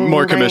take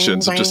more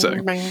commissions, I'm just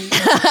saying.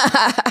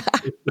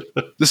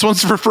 This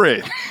one's for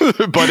free,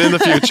 but in the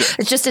future.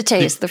 It's just a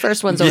taste. The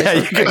first one's always Yeah,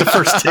 you for get the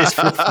first taste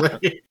for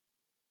free.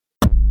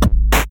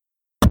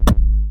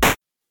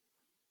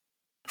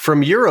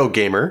 From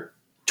Eurogamer,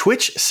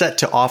 Twitch set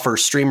to offer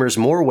streamers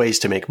more ways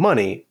to make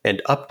money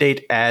and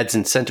update ads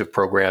incentive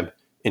program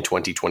in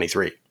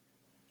 2023.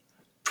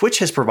 Twitch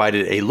has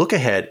provided a look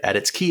ahead at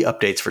its key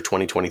updates for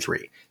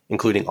 2023,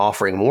 including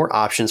offering more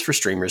options for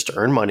streamers to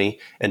earn money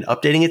and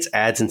updating its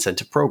ads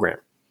incentive program.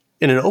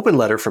 In an open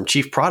letter from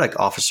Chief Product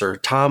Officer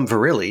Tom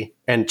Virilli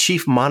and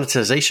Chief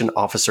Monetization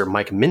Officer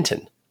Mike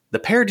Minton, the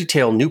pair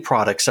detail new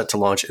products set to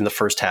launch in the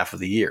first half of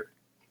the year.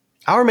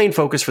 Our main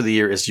focus for the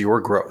year is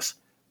your growth,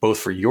 both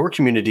for your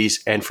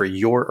communities and for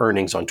your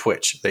earnings on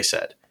Twitch, they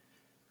said.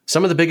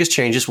 Some of the biggest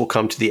changes will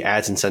come to the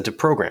ads incentive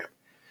program.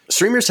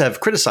 Streamers have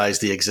criticized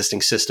the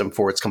existing system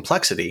for its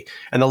complexity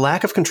and the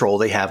lack of control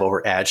they have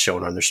over ads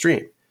shown on their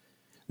stream.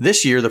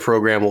 This year, the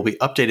program will be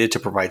updated to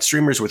provide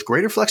streamers with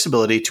greater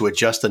flexibility to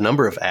adjust the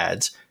number of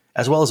ads,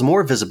 as well as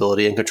more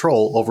visibility and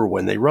control over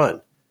when they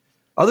run.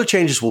 Other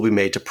changes will be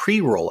made to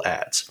pre-roll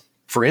ads.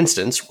 For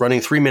instance, running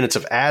 3 minutes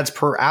of ads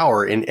per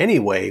hour in any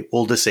way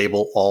will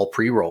disable all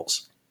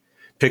pre-rolls.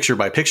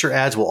 Picture-by-picture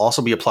ads will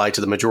also be applied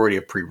to the majority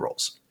of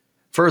pre-rolls.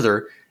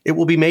 Further, it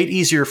will be made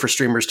easier for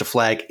streamers to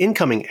flag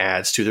incoming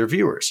ads to their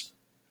viewers.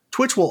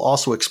 Twitch will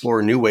also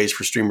explore new ways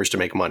for streamers to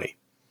make money.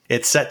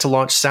 It's set to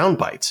launch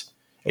Soundbites,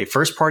 a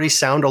first-party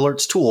sound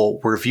alerts tool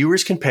where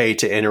viewers can pay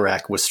to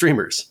interact with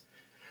streamers.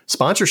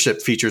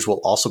 Sponsorship features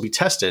will also be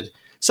tested,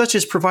 such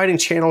as providing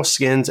channel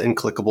skins and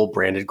clickable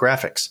branded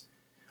graphics.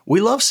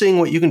 We love seeing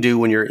what you can do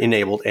when you're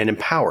enabled and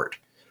empowered.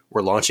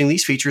 We're launching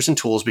these features and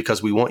tools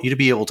because we want you to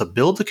be able to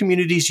build the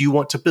communities you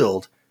want to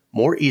build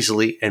more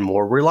easily and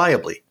more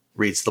reliably,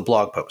 reads the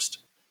blog post.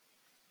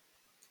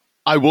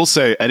 I will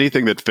say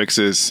anything that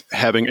fixes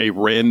having a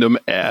random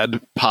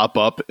ad pop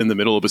up in the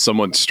middle of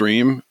someone's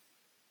stream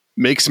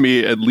makes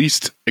me at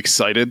least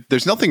excited.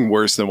 There's nothing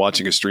worse than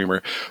watching a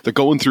streamer. They're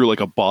going through like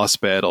a boss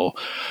battle.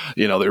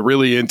 You know, they're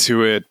really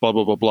into it, blah,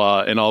 blah, blah,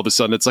 blah. And all of a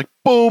sudden it's like,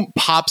 boom,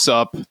 pops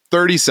up,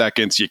 30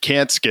 seconds. You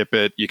can't skip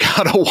it. You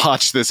got to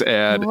watch this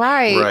ad.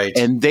 Right. Right.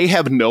 And they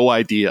have no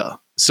idea.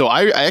 So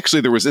I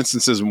actually, there was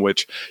instances in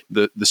which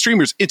the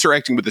streamer's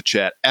interacting with the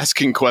chat,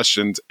 asking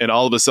questions, and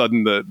all of a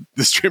sudden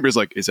the streamer's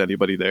like, is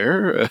anybody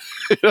there?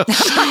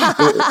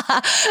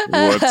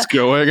 What's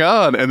going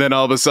on? And then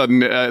all of a sudden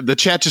the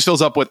chat just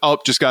fills up with, oh,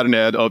 just got an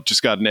ad, oh,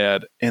 just got an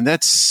ad. And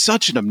that's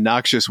such an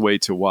obnoxious way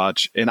to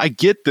watch. And I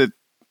get that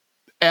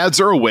ads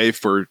are a way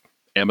for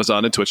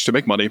Amazon and Twitch to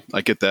make money.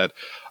 I get that.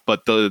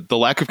 But the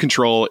lack of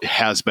control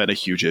has been a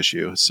huge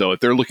issue. So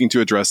if they're looking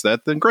to address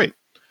that, then great.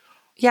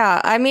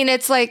 Yeah, I mean,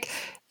 it's like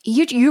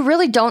you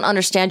really don't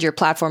understand your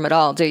platform at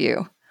all, do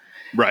you?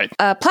 Right.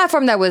 A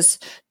platform that was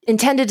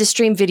intended to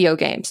stream video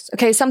games,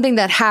 okay, something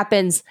that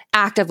happens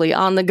actively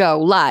on the go,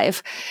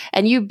 live,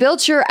 and you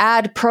built your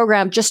ad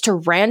program just to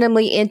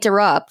randomly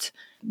interrupt.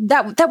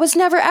 That was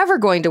never ever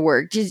going to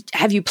work.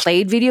 Have you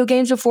played video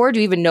games before? Do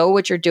you even know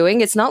what you're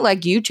doing? It's not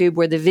like YouTube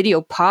where the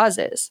video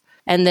pauses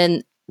and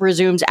then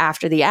resumes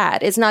after the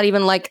ad. It's not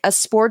even like a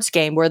sports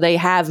game where they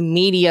have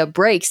media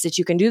breaks that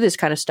you can do this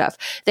kind of stuff.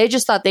 They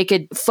just thought they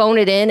could phone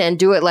it in and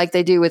do it like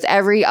they do with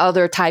every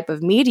other type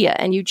of media,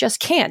 and you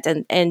just can't.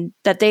 And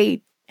that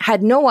they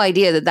had no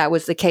idea that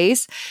was the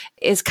case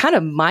is kind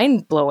of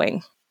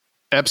mind-blowing.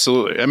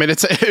 Absolutely. I mean,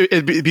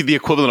 it'd be the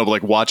equivalent of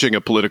like watching a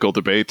political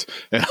debate,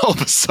 and all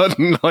of a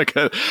sudden, like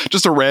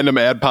just a random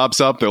ad pops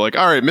up. They're like,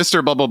 "All right,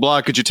 Mr. Blah blah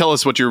blah, could you tell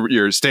us what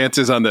your stance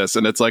is on this?"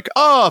 And it's like,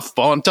 "Oh,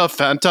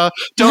 Fanta,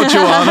 don't you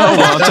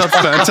want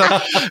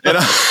Fanta?" You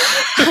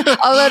know?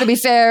 Although to be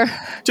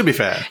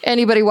fair,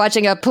 anybody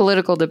watching a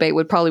political debate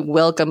would probably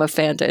welcome a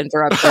Fanta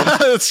interruption.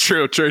 That's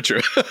true.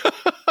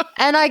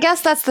 And I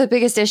guess that's the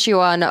biggest issue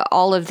on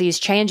all of these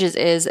changes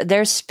is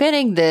they're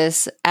spinning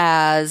this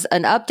as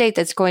an update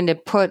that's going to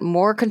put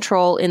more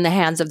control in the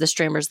hands of the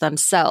streamers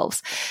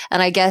themselves.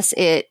 And I guess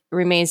it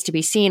remains to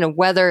be seen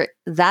whether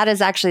that is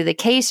actually the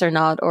case or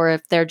not, or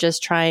if they're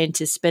just trying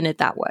to spin it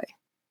that way.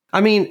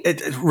 I mean,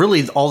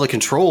 really all the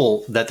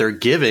control that they're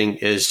giving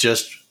is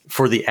just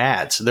for the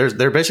ads.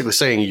 They're basically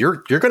saying you're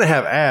going to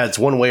have ads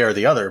one way or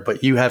the other,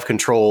 but you have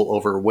control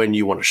over when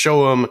you want to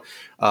show them,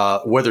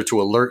 whether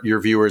to alert your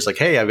viewers like,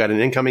 hey, I've got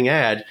an incoming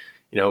ad.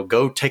 You know,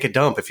 go take a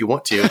dump if you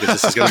want to, because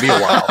this is going to be a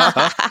while.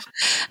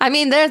 I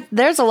mean,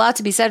 there's a lot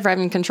to be said for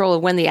having control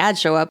of when the ads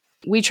show up.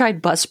 We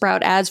tried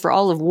Buzzsprout ads for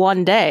all of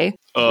one day.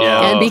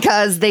 And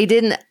because they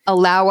didn't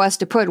allow us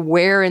to put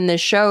where in the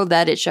show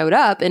that it showed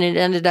up, and it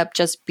ended up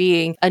just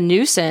being a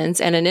nuisance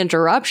and an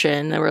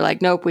interruption. And we're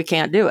like, nope, we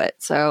can't do it.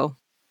 So...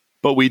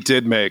 But we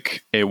did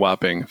make a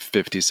whopping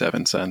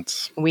 57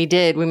 cents. We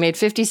did. We made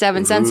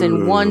 57 cents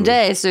in one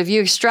day. So if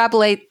you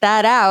extrapolate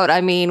that out,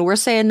 I mean, we're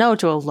saying no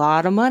to a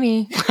lot of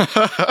money.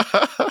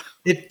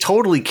 It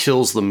totally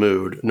kills the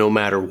mood, no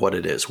matter what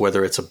it is,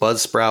 whether it's a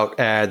Buzzsprout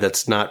ad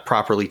that's not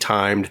properly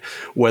timed,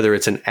 whether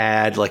it's an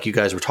ad like you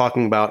guys were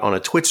talking about on a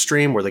Twitch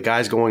stream where the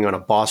guy's going on a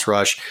boss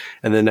rush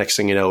and the next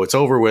thing you know, it's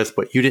over with,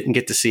 but you didn't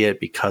get to see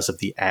it because of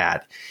the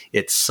ad.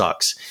 It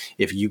sucks.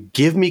 If you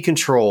give me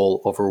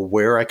control over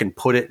where I can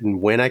put it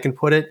and when I can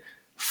put it,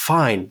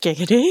 fine.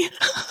 Giggity.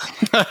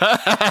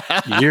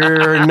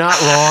 You're not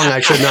wrong. I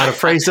should not have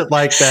phrased it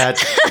like that.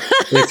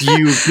 If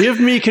you give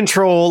me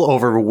control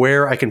over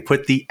where I can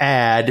put the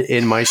ad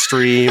in my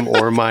stream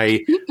or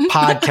my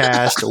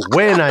podcast,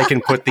 when I can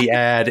put the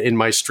ad in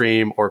my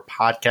stream or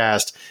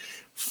podcast,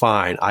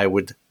 fine. I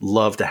would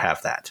love to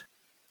have that.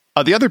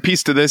 The other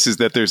piece to this is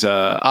that there's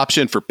an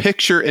option for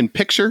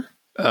picture-in-picture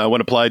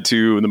when applied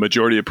to the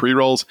majority of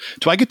pre-rolls.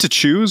 Do I get to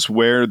choose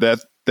where that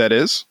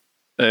is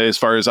as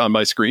far as on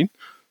my screen?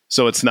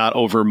 So it's not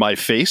over my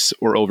face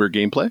or over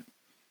gameplay?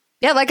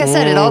 Yeah, like I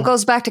said, it all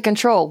goes back to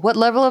control. What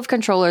level of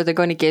control are they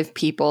going to give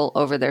people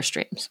over their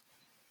streams?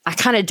 I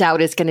kind of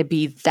doubt it's going to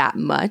be that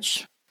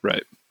much.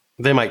 Right.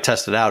 They might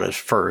test it out at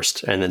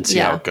first and then see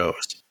how it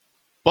goes.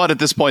 But at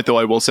this point, though,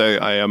 I will say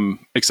I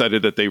am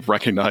excited that they've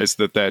recognized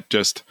that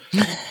just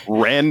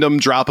random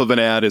drop of an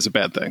ad is a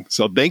bad thing.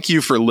 So thank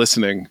you for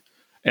listening,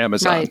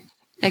 Amazon. Right.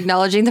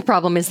 Acknowledging the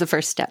problem is the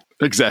first step.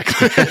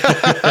 Exactly.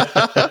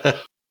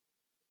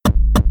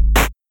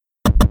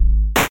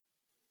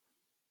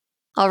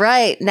 All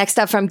right, next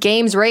up from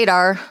Games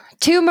Radar,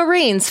 2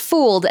 Marines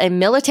fooled a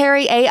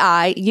military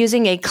AI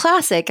using a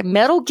classic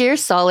Metal Gear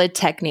Solid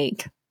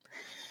technique.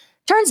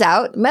 Turns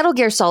out, Metal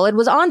Gear Solid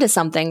was onto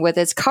something with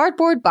its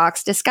cardboard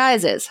box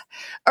disguises.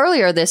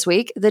 Earlier this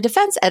week, the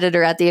defense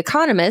editor at The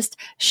Economist,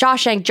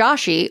 Shashank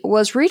Joshi,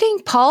 was reading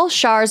Paul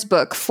Schar's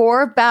book,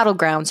 4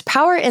 Battlegrounds,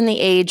 Power in the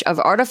Age of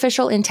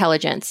Artificial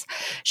Intelligence.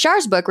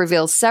 Schar's book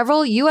reveals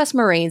several U.S.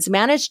 Marines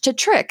managed to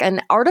trick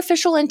an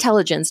artificial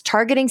intelligence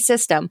targeting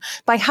system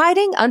by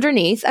hiding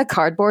underneath a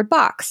cardboard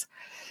box.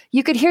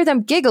 You could hear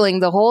them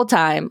giggling the whole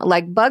time,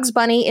 like Bugs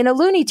Bunny in a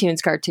Looney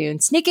Tunes cartoon,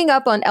 sneaking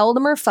up on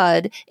Elmer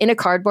Fudd in a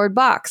cardboard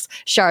box,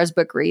 Schar's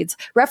book reads,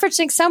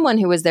 referencing someone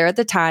who was there at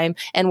the time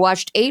and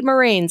watched 8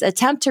 Marines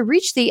attempt to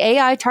reach the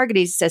AI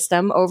targeting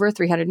system over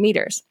 300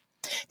 meters.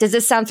 Does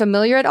this sound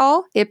familiar at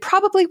all? It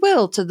probably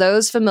will to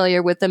those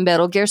familiar with the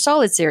Metal Gear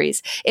Solid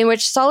series, in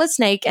which Solid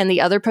Snake and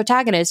the other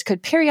protagonists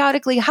could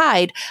periodically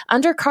hide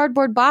under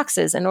cardboard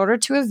boxes in order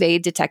to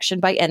evade detection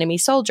by enemy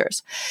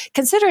soldiers.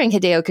 Considering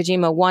Hideo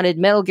Kojima wanted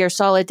Metal Gear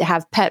Solid to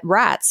have pet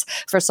rats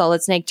for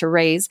Solid Snake to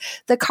raise,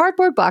 the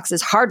cardboard box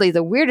is hardly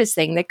the weirdest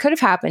thing that could have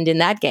happened in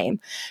that game.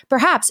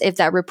 Perhaps if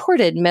that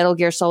reported Metal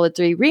Gear Solid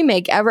 3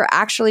 remake ever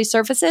actually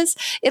surfaces,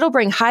 it'll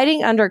bring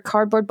hiding under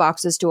cardboard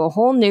boxes to a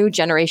whole new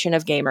generation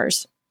of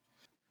gamers.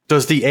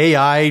 Does the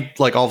AI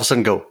like all of a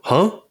sudden go,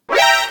 huh?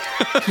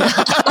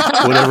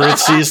 Whenever it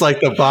sees like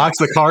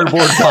the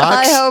cardboard box?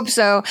 I hope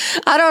so.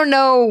 I don't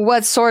know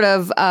what sort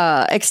of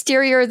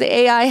exterior the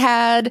AI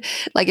had,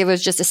 like if it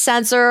was just a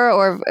sensor,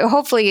 or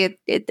hopefully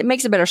it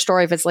makes a better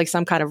story if it's like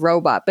some kind of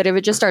robot. But if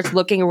it just starts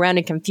looking around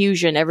in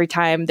confusion every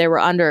time they were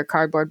under a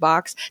cardboard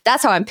box,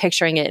 that's how I'm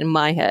picturing it in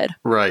my head.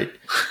 Right.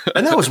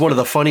 And that was one of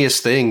the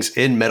funniest things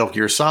in Metal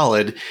Gear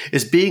Solid,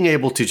 is being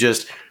able to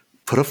just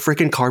put a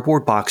freaking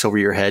cardboard box over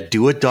your head,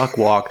 do a duck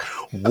walk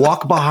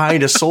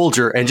behind a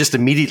soldier, and just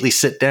immediately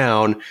sit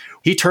down.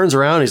 He turns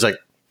around, he's like,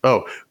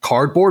 oh,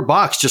 cardboard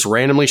box just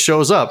randomly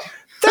shows up.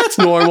 That's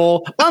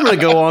normal. I'm going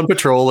to go on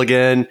patrol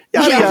again.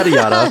 Yada, yada,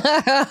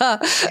 yada.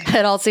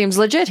 It all seems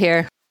legit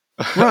here.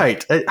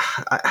 Right.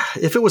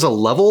 If it was a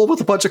level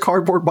with a bunch of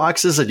cardboard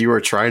boxes and you were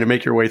trying to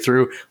make your way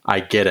through, I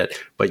get it.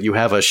 But you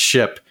have a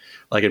ship,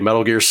 like in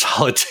Metal Gear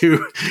Solid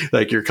 2,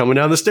 like you're coming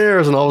down the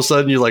stairs and all of a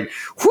sudden you're like,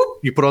 whoop,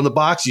 you put on the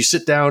box, you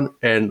sit down,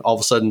 and all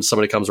of a sudden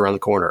somebody comes around the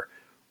corner.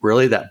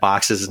 Really? The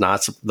box is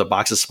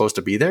supposed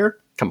to be there?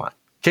 Come on.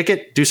 Kick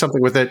it, do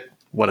something with it,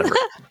 whatever.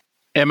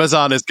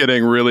 Amazon is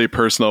getting really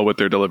personal with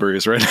their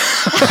deliveries right now.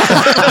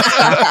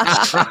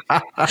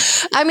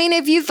 I mean,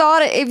 if you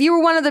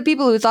were one of the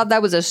people who thought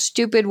that was a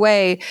stupid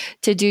way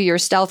to do your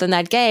stealth in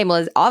that game,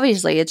 well,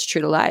 obviously it's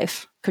true to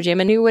life.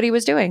 Kojima knew what he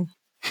was doing.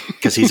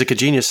 Because he's a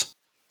genius.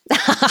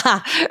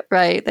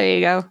 Right, there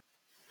you go.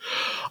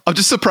 I'm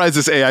just surprised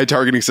this AI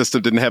targeting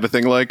system didn't have a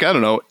thing like, I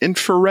don't know,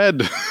 infrared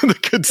that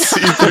could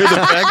see through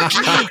the package,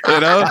 you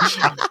know?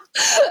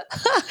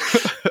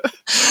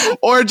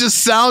 Or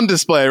just sound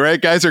display,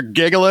 right? Guys are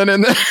giggling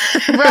in there.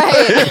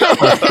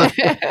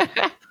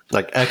 Right.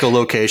 Like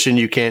echolocation,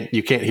 you can't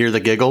hear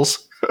the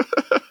giggles.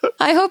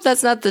 I hope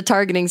that's not the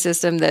targeting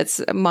system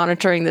that's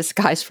monitoring the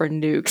skies for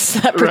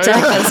nukes that protect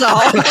us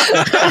all.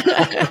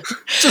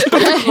 Just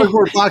put a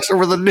cardboard box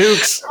over the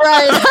nukes.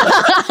 Right.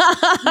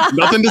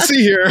 Nothing to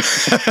see here.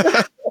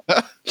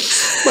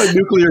 My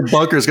nuclear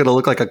bunker is going to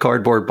look like a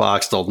cardboard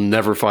box. They'll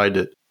never find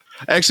it.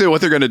 Actually, what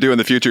they're going to do in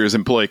the future is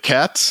employ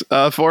cats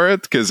for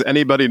it, because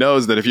anybody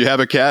knows that if you have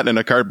a cat in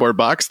a cardboard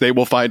box, they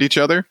will find each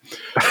other.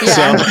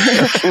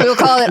 Yeah. So. We'll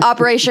call it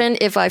Operation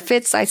If I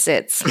Fits, I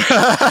Sits.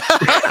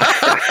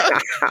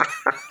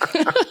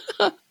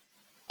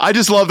 I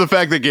just love the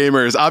fact that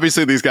gamers,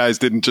 obviously these guys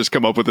didn't just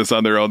come up with this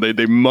on their own.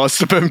 They must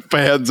have been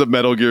fans of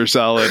Metal Gear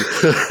Solid.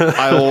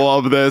 I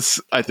love this.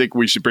 I think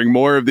we should bring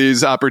more of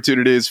these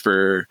opportunities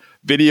for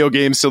video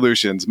game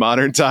solutions.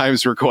 Modern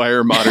times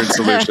require modern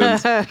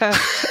solutions.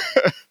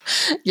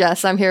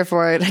 Yes, I'm here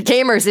for it.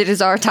 Gamers, it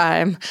is our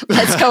time.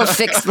 Let's go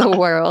fix the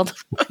world.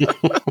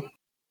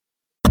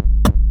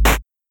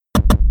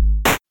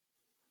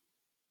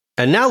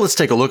 And now let's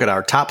take a look at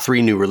our top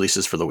 3 new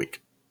releases for the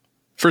week.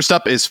 First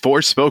up is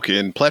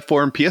Forspoken,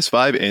 platform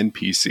PS5 and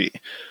PC.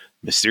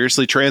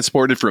 Mysteriously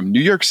transported from New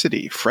York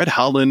City, Fred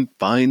Holland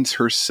finds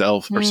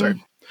herself... Or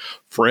sorry,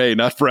 Frey,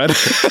 not Fred.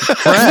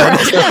 Fred.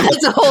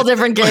 It's a whole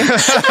different game.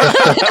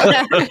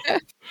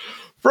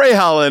 Frey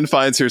Holland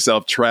finds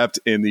herself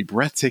trapped in the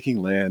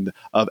breathtaking land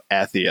of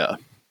Athia.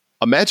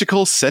 A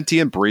magical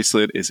sentient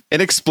bracelet is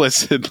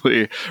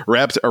inexplicably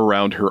wrapped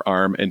around her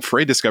arm, and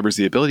Frey discovers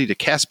the ability to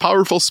cast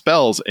powerful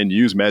spells and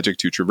use magic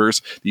to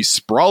traverse the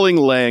sprawling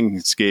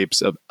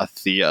landscapes of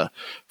Athia.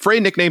 Frey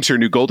nicknames her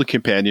new golden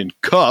companion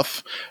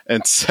Cuff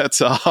and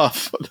sets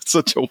off. That's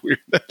such a weird.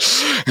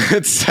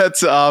 It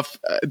sets off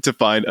to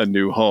find a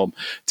new home.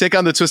 Take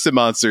on the twisted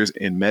monsters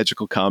in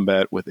magical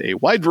combat with a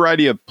wide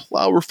variety of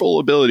powerful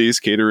abilities,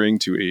 catering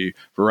to a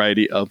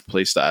variety of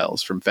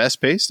playstyles, from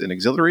fast-paced and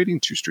exhilarating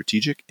to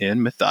strategic and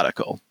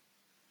methodical.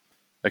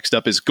 Next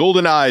up is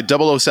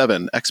GoldenEye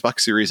 007, Xbox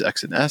Series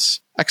X and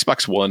S,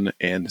 Xbox One,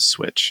 and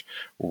Switch.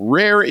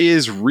 Rare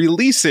is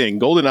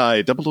releasing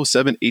GoldenEye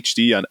 007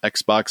 HD on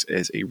Xbox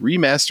as a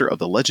remaster of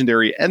the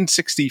legendary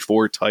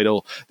N64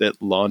 title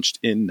that launched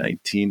in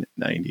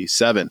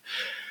 1997.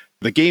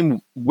 The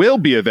game will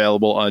be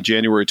available on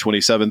January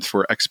 27th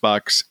for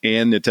Xbox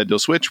and Nintendo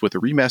Switch, with a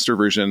remaster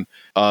version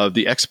of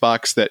the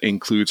Xbox that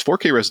includes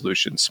 4K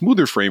resolution,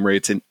 smoother frame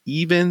rates, and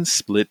even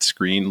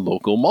split-screen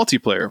local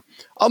multiplayer.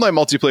 Online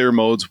multiplayer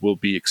modes will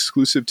be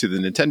exclusive to the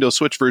Nintendo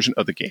Switch version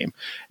of the game.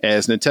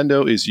 As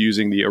Nintendo is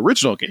using the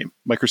original game,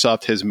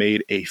 Microsoft has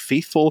made a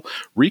faithful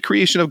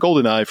recreation of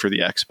GoldenEye for the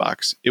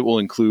Xbox. It will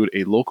include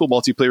a local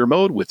multiplayer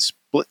mode with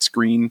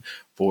split-screen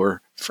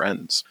for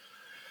friends.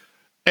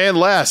 And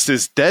last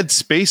is Dead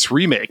Space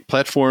Remake,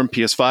 platform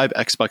PS5,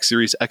 Xbox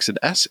Series X and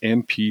S,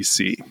 and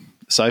PC.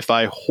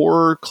 sci-fi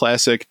horror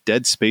classic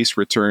Dead Space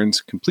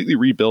returns, completely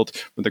rebuilt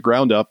from the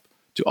ground up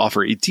to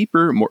offer a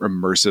deeper, more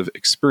immersive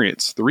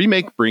experience. The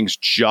remake brings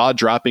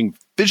jaw-dropping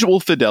visual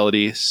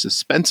fidelity,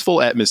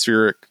 suspenseful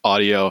atmospheric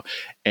audio,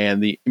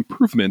 and the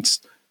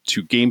improvements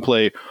to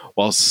gameplay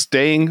while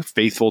staying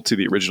faithful to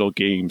the original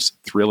game's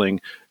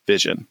thrilling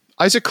vision.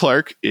 Isaac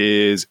Clarke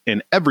is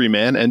an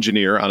everyman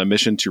engineer on a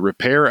mission to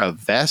repair a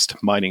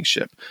vast mining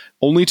ship,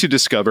 only to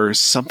discover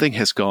something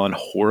has gone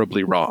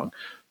horribly wrong.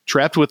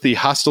 Trapped with the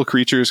hostile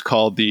creatures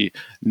called the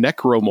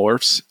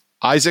Necromorphs,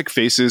 Isaac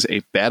faces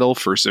a battle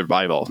for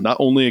survival, not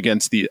only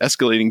against the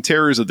escalating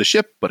terrors of the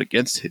ship, but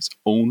against his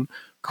own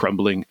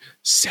crumbling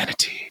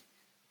sanity.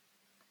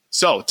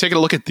 So, taking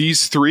a look at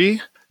these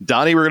three,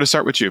 Donnie, we're going to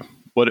start with you.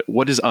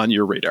 What is on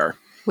your radar?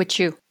 With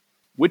you.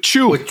 With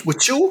you? We're going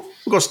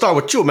to start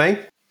with you,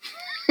 man.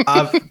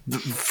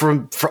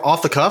 From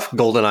off the cuff,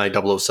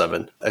 GoldenEye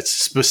 007. It's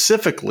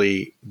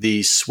specifically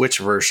the Switch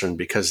version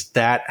because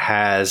that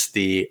has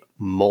the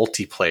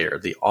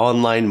multiplayer, the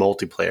online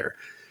multiplayer.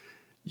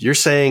 You're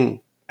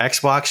saying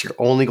Xbox, you're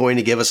only going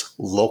to give us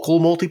local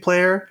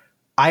multiplayer?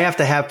 I have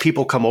to have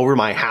people come over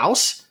my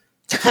house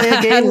to play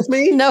a game with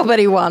me?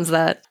 Nobody wants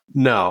that.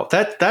 No,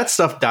 that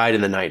stuff died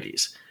in the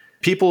 90s.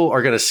 People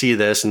are going to see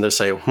this and they'll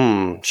say,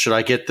 should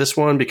I get this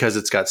one because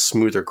it's got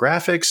smoother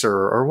graphics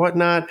or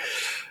whatnot?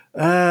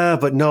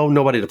 But no,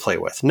 nobody to play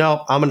with.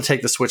 No, I'm going to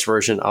take the Switch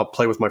version. I'll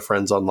play with my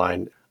friends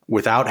online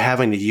without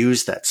having to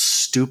use that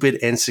stupid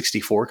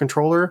N64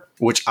 controller,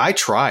 which I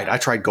tried. I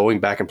tried going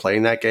back and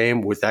playing that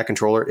game with that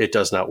controller. It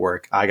does not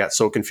work. I got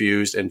so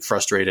confused and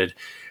frustrated.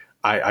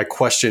 I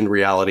questioned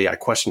reality. I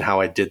questioned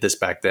how I did this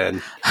back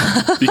then.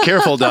 Be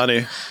careful,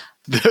 Donnie.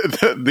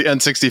 The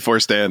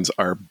N64 stands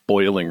are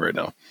boiling right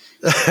now.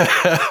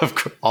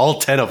 All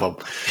 10 of them.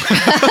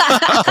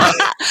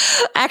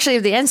 Actually,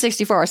 if the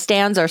N64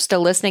 stands are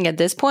still listening at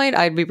this point,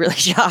 I'd be really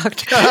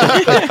shocked.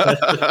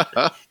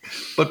 But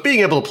being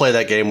able to play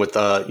that game with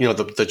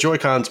the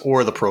Joy-Cons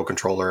or the Pro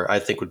Controller, I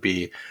think would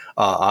be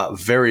a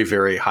very,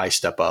 very high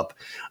step up.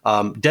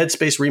 Dead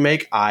Space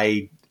Remake,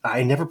 I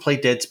never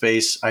played Dead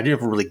Space. I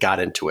never really got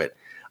into it.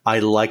 I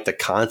like the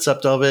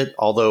concept of it,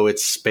 although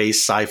it's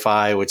space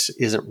sci-fi, which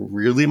isn't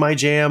really my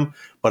jam,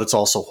 but it's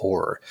also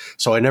horror.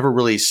 So I never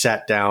really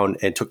sat down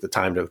and took the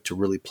time to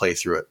really play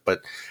through it.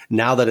 But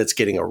now that it's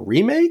getting a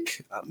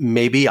remake,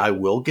 maybe I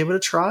will give it a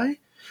try.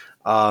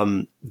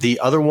 The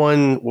other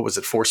one, what was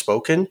it,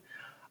 Forspoken?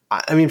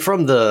 I mean,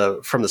 from the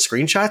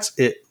screenshots,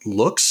 it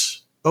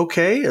looks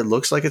okay. It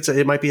looks like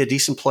it might be a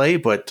decent play,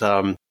 but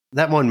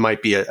that one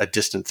might be a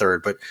distant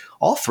third. But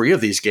all three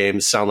of these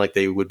games sound like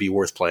they would be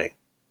worth playing.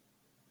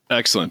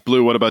 Excellent.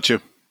 Blue, what about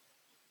you?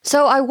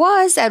 So I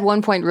was at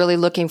one point really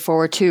looking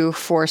forward to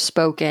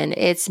Forspoken.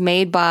 It's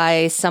made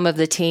by some of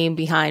the team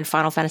behind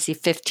Final Fantasy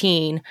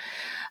 15.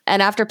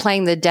 And after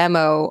playing the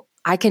demo,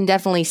 I can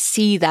definitely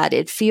see that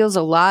it feels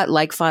a lot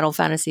like Final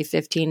Fantasy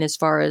 15 as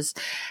far as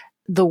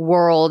the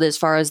world, as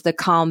far as the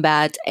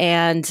combat.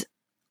 And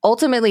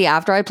ultimately,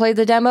 after I played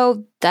the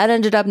demo, that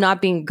ended up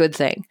not being a good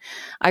thing.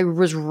 I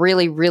was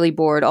really, really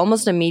bored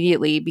almost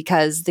immediately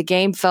because the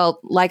game felt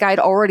like I'd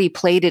already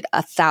played it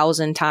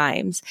 1,000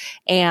 times.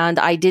 And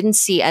I didn't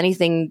see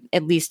anything,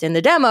 at least in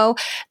the demo,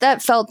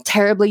 that felt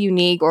terribly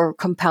unique or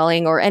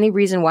compelling or any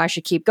reason why I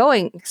should keep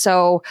going.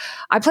 So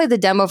I played the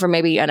demo for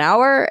maybe an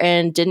hour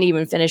and didn't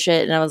even finish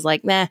it. And I was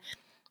like, I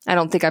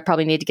don't think I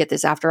probably need to get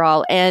this after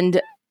all.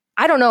 And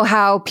I don't know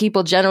how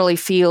people generally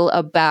feel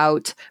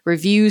about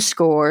review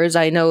scores.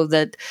 I know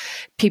that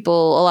a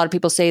lot of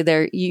people say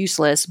they're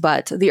useless,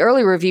 but the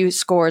early review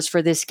scores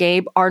for this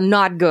game are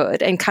not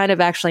good and kind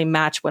of actually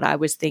match what I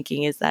was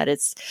thinking, is that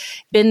it's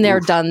been there,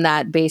 done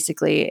that,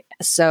 basically.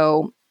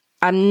 So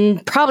I'm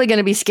probably going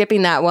to be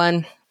skipping that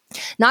one.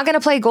 Not going to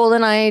play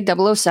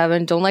GoldenEye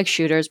 007, don't like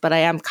shooters, but I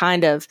am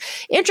kind of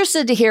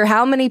interested to hear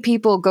how many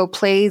people go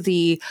play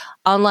the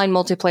online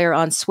multiplayer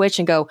on Switch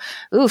and go,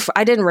 oof,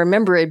 I didn't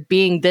remember it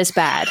being this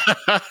bad.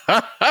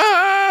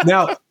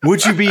 Now,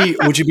 would you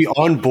be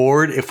on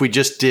board if we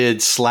just did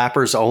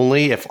slappers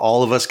only, if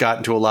all of us got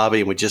into a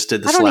lobby and we just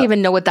did the I don't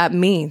even know what that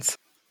means.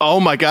 Oh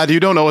my God,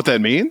 you don't know what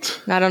that means?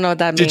 I don't know what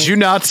that means. Did you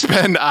not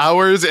spend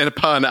hours and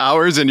upon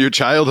hours in your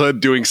childhood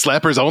doing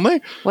slappers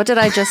only? What did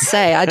I just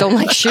say? I don't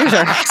like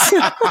shooters.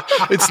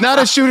 It's not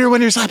a shooter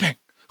when you're slapping.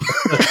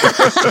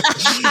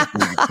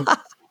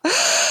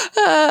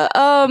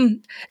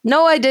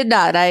 No, I did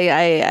not.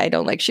 I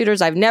don't like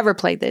shooters. I've never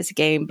played this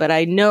game, but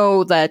I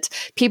know that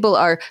people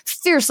are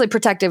fiercely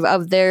protective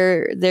of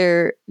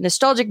their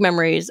nostalgic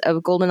memories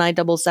of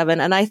GoldenEye 007.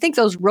 And I think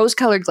those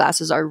rose-colored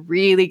glasses are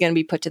really going to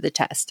be put to the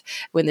test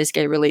when this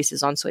game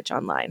releases on Switch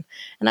Online.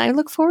 And I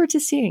look forward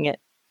to seeing it.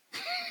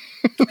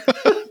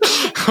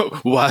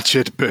 Watch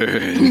it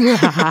burn.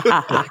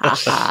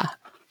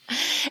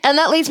 And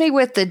that leaves me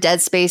with the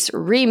Dead Space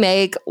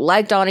remake.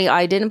 Like Donnie,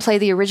 I didn't play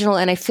the original,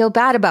 and I feel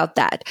bad about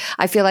that.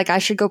 I feel like I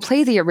should go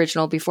play the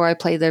original before I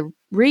play the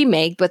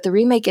remake, but the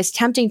remake is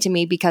tempting to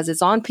me because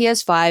it's on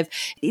PS5.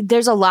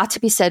 There's a lot to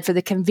be said for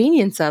the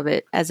convenience of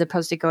it, as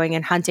opposed to going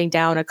and hunting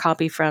down a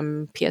copy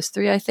from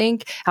PS3, I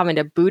think, having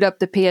to boot up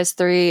the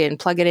PS3 and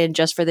plug it in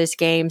just for this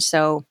game.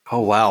 So,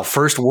 Oh, wow.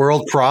 First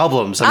world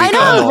problems. I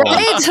come know, on.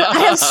 right? I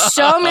have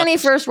so many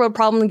first world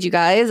problems, you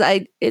guys.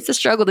 It's a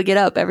struggle to get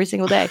up every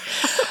single day.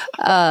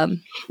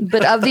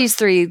 But of these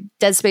three,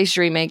 Dead Space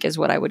remake is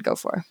what I would go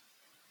for.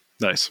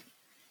 Nice.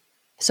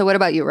 So what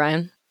about you,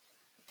 Ryan?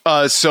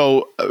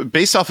 So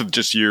based off of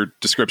just your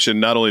description,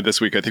 not only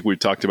this week, I think we've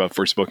talked about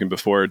Forspoken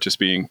before, just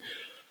being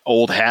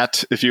old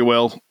hat, if you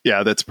will.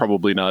 Yeah, that's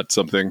probably not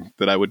something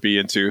that I would be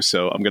into.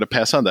 So I'm going to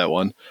pass on that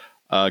one.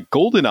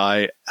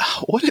 GoldenEye,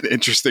 what an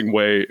interesting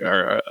way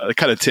or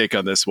kind of take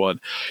on this one.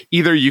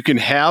 Either you can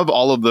have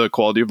all of the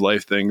quality of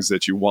life things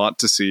that you want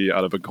to see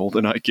out of a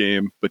GoldenEye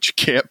game, but you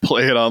can't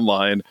play it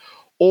online,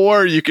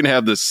 or you can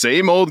have the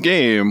same old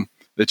game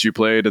that you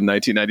played in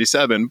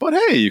 1997, but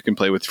hey, you can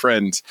play with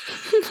friends.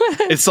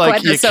 It's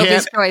like you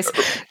can't, choice.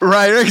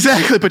 Right?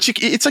 Exactly. But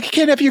it's like you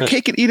can't have your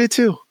cake and eat it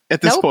too at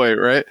this point,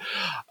 right?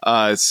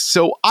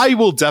 So I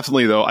will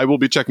definitely, though, I will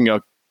be checking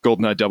out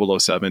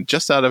GoldenEye 007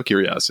 just out of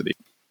curiosity.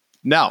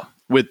 Now,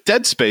 with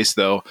Dead Space,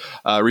 though,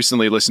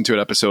 recently listened to an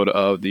episode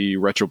of the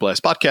Retro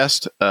Blast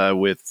podcast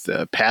with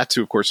Pat,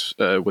 who, of course,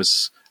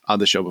 was on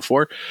the show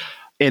before.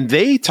 And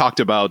they talked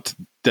about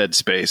Dead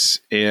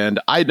Space, and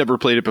I'd never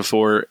played it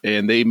before,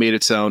 and they made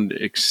it sound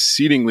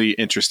exceedingly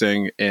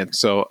interesting. And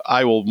so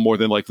I will more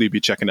than likely be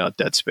checking out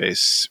Dead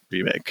Space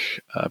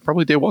remake,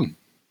 probably day one,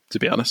 to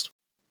be honest.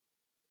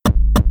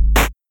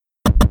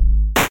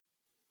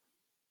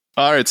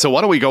 All right, so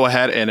why don't we go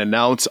ahead and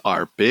announce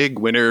our big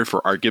winner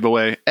for our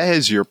giveaway.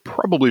 As you're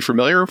probably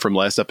familiar from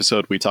last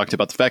episode, we talked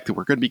about the fact that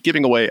we're going to be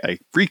giving away a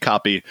free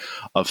copy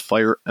of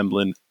Fire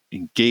Emblem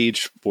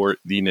Engage for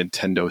the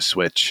Nintendo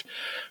Switch.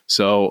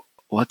 So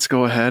let's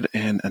go ahead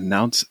and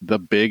announce the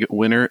big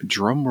winner.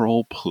 Drum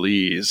roll,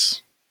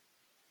 please.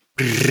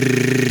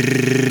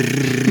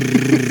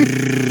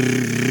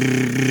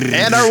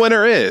 And our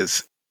winner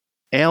is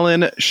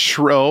Alan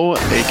Schro,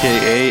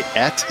 aka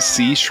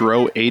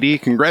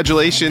 @CShro80.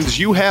 Congratulations,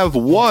 you have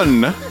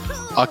won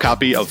a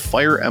copy of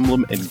Fire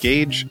Emblem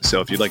Engage. So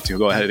if you'd like to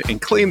go ahead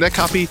and claim that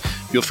copy,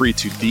 feel free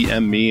to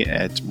DM me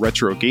at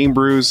Retro Game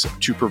Brews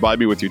to provide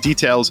me with your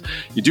details.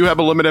 You do have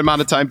a limited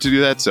amount of time to do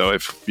that, so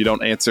if you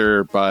don't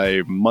answer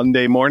by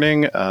Monday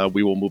morning,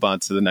 we will move on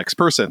to the next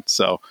person.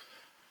 So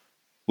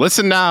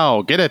listen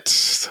now, get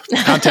it,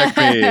 contact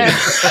me.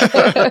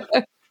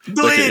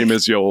 The game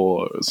is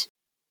yours.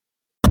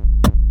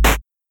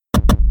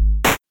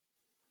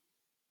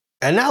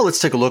 And now let's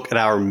take a look at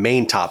our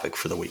main topic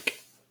for the week.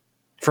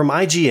 From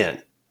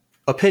IGN,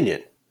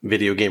 opinion,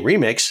 video game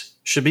remakes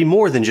should be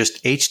more than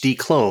just HD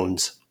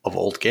clones of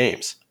old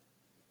games.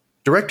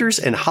 Directors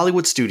and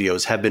Hollywood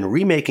studios have been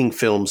remaking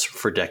films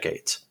for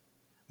decades.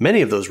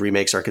 Many of those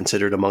remakes are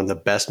considered among the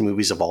best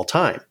movies of all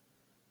time.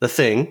 The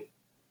Thing,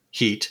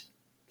 Heat,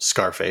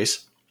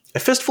 Scarface, A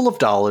Fistful of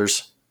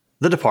Dollars,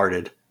 The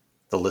Departed,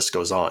 the list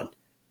goes on.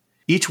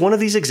 Each one of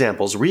these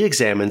examples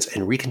re-examines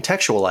and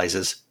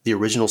recontextualizes the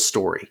original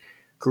story,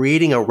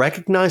 creating a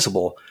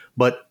recognizable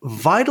but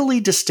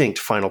vitally distinct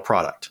final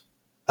product.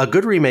 A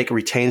good remake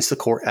retains the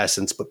core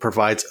essence but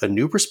provides a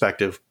new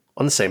perspective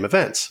on the same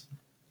events.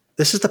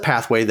 This is the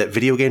pathway that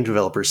video game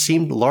developers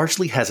seem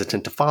largely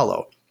hesitant to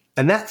follow,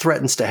 and that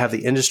threatens to have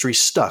the industry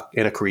stuck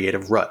in a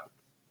creative rut.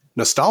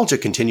 Nostalgia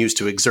continues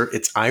to exert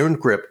its iron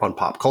grip on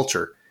pop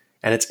culture,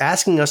 and it's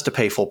asking us to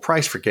pay full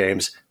price for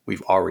games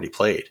we've already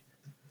played.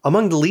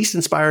 Among the least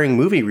inspiring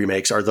movie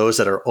remakes are those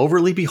that are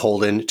overly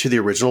beholden to the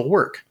original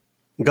work.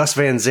 Gus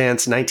Van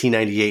Sant's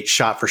 1998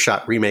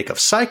 shot-for-shot remake of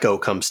Psycho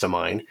comes to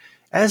mind,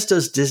 as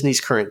does Disney's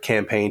current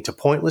campaign to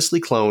pointlessly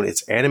clone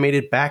its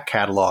animated back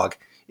catalog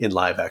in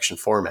live-action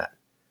format.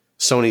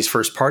 Sony's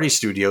first-party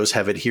studios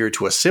have adhered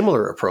to a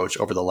similar approach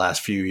over the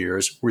last few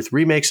years with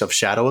remakes of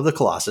Shadow of the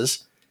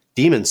Colossus,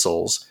 Demon's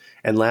Souls,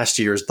 and last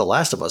year's The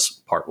Last of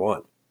Us Part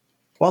 1.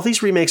 While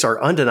these remakes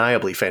are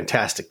undeniably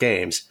fantastic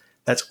games,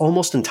 that's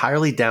almost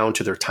entirely down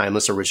to their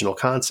timeless original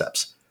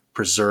concepts,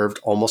 preserved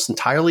almost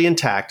entirely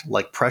intact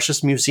like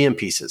precious museum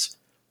pieces,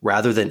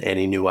 rather than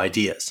any new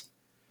ideas.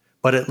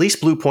 But at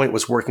least Bluepoint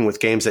was working with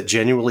games that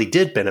genuinely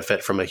did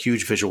benefit from a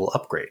huge visual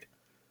upgrade.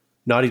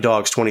 Naughty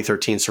Dog's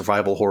 2013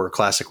 survival horror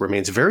classic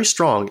remains very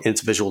strong in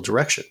its visual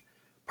direction,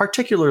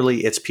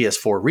 particularly its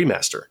PS4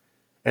 remaster,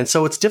 and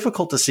so it's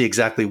difficult to see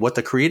exactly what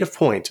the creative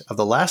point of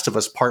The Last of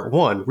Us Part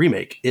 1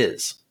 remake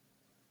is.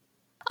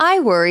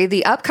 I worry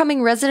the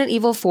upcoming Resident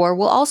Evil 4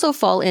 will also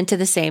fall into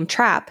the same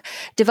trap.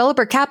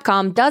 Developer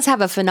Capcom does have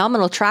a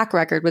phenomenal track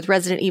record with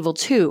Resident Evil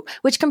 2,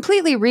 which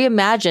completely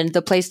reimagined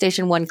the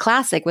PlayStation 1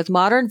 classic with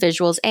modern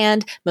visuals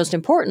and, most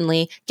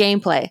importantly,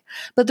 gameplay.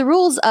 But the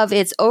rules of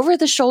its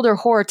over-the-shoulder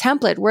horror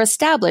template were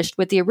established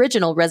with the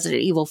original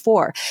Resident Evil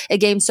 4, a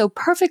game so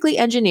perfectly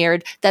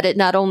engineered that it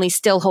not only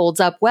still holds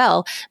up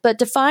well, but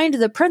defined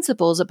the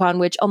principles upon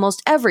which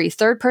almost every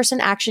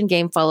third-person action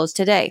game follows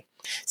today.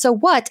 So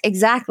what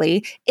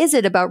exactly is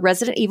it about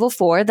Resident Evil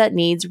 4 that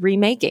needs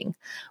remaking?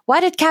 Why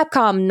did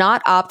Capcom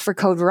not opt for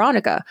Code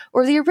Veronica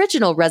or the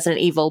original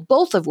Resident Evil,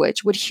 both of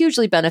which would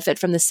hugely benefit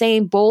from the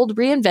same bold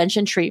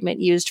reinvention treatment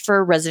used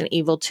for Resident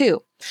Evil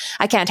 2?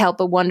 I can't help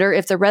but wonder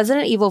if the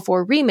Resident Evil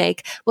 4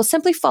 remake will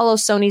simply follow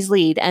Sony's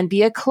lead and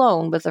be a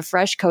clone with a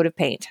fresh coat of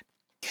paint.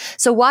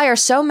 So why are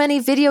so many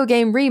video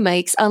game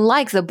remakes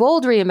unlike the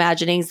bold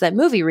reimaginings that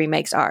movie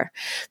remakes are?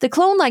 The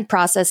clone-like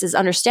process is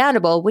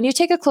understandable when you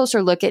take a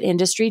closer look at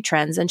industry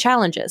trends and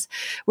challenges.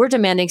 We're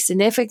demanding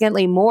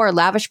significantly more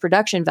lavish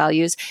production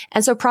values,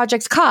 and so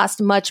projects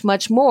cost much,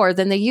 much more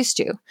than they used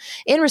to.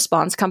 In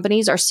response,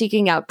 companies are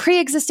seeking out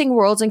pre-existing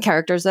worlds and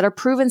characters that are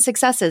proven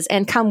successes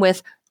and come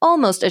with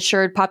almost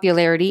assured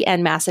popularity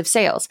and massive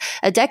sales.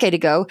 A decade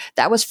ago,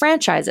 that was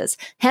franchises,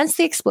 hence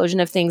the explosion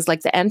of things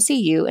like the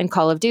MCU and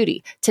Call of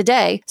Duty.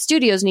 Today,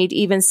 studios need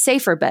even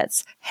safer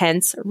bets,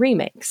 hence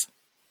remakes.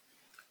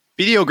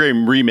 Video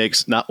game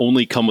remakes not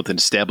only come with an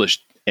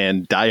established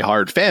and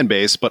die-hard fan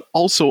base, but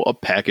also a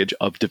package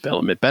of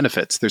development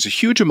benefits. There's a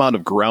huge amount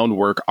of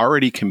groundwork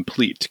already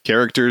complete.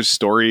 Characters,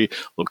 story,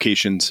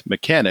 locations,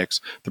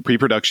 mechanics, the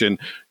pre-production,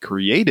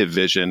 creative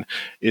vision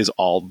is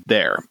all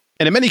there.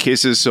 And in many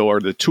cases, so are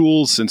the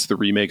tools, since the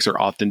remakes are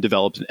often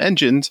developed in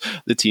engines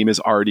the team is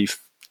already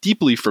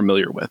deeply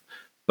familiar with.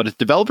 But if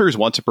developers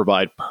want to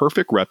provide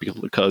perfect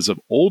replicas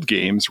of old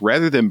games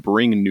rather than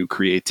bring new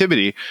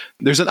creativity,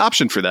 there's an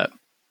option for that: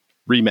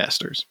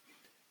 remasters.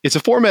 It's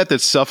a format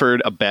that's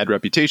suffered a bad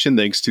reputation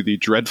thanks to the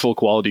dreadful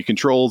quality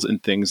controls in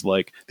things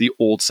like the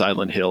old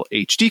Silent Hill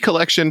HD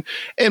collection,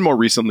 and more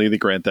recently the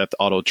Grand Theft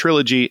Auto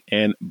trilogy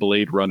and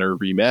Blade Runner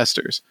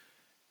remasters.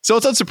 So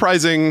it's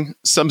unsurprising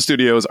some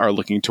studios are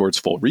looking towards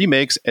full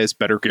remakes as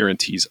better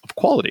guarantees of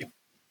quality.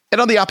 And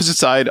on the opposite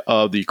side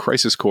of the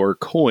Crisis Core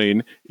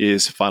coin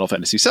is Final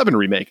Fantasy VII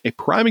Remake, a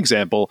prime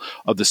example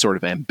of the sort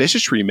of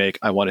ambitious remake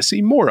I want to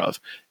see more of.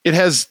 It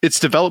has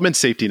its development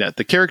safety net,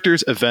 the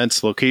characters,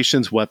 events,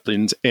 locations,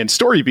 weapons, and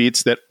story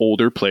beats that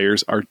older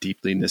players are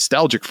deeply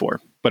nostalgic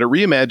for. But it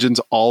reimagines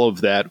all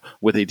of that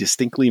with a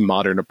distinctly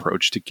modern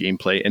approach to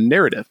gameplay and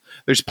narrative.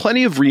 There's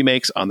plenty of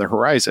remakes on the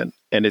horizon,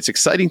 and it's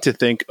exciting to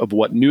think of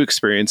what new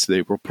experience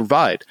they will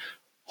provide.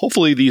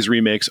 Hopefully, these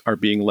remakes are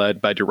being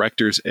led by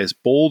directors as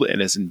bold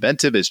and as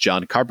inventive as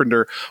John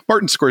Carpenter,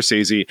 Martin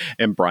Scorsese,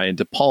 and Brian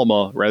De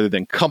Palma, rather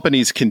than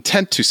companies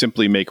content to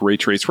simply make ray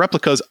trace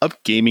replicas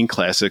of gaming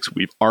classics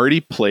we've already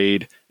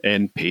played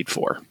and paid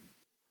for.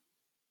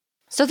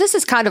 So this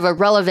is kind of a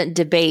relevant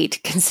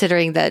debate,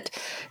 considering that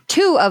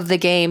two of the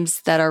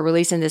games that are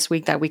releasing this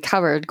week that we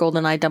covered,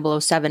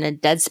 GoldenEye 007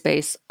 and Dead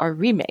Space, are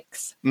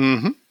remakes.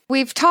 Mm-hmm.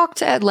 We've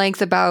talked at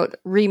length about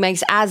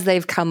remakes as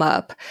they've come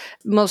up.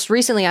 Most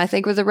recently, I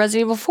think, with the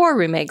Resident Evil 4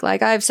 remake.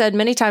 Like I've said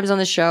many times on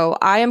the show,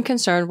 I am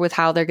concerned with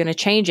how they're going to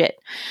change it.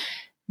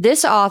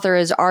 This author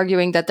is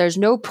arguing that there's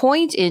no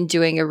point in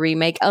doing a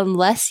remake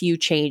unless you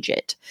change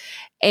it.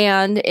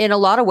 And in a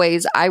lot of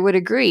ways, I would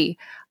agree.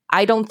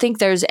 I don't think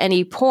there's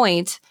any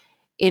point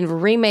in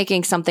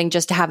remaking something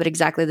just to have it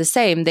exactly the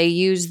same. They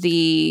use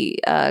the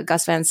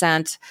Gus Van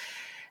Sant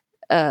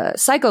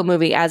Psycho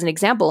movie as an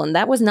example, and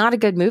that was not a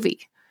good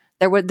movie.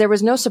 There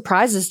was no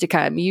surprises to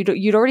come.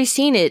 You'd already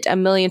seen it a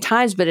million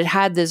times, but it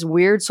had this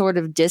weird sort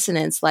of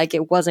dissonance, like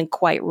it wasn't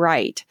quite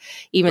right,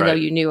 even though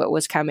you knew it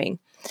was coming.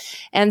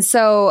 And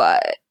so,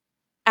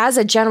 as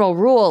a general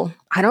rule,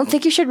 I don't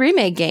think you should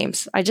remake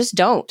games. I just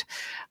don't.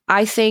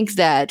 I think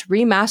that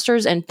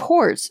remasters and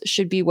ports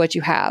should be what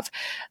you have.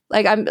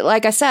 Like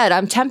I said,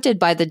 I'm tempted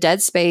by the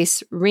Dead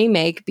Space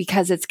remake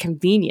because it's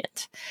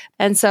convenient.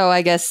 And so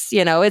I guess,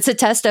 it's a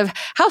test of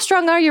how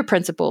strong are your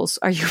principles?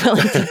 Are you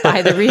willing to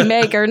buy the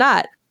remake or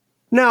not?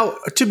 Now,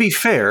 to be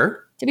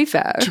fair,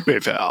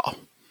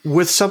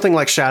 with something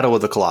like Shadow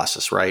of the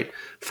Colossus, right,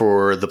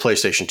 for the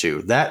PlayStation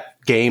 2, that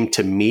game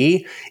to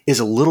me is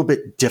a little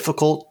bit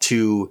difficult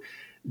to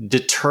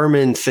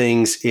determine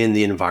things in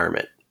the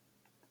environment.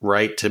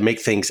 Right, to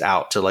make things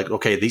out, to like,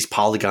 okay, these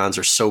polygons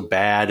are so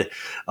bad,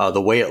 the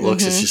way it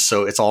looks is just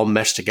it's all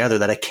meshed together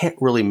that I can't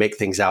really make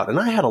things out. And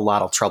I had a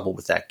lot of trouble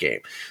with that game.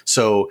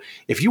 So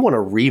if you want to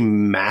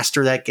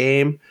remaster that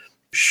game,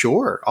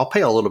 sure, I'll pay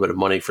a little bit of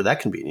money for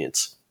that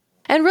convenience.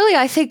 And really,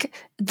 I think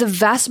the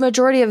vast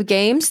majority of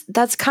games,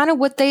 that's kind of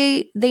what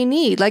they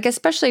need. Like,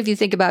 especially if you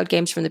think about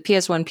games from the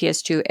PS1,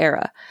 PS2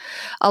 era.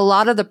 A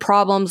lot of the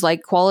problems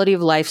like quality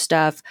of life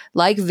stuff,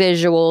 like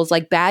visuals,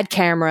 like bad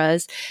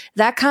cameras,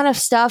 that kind of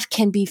stuff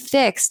can be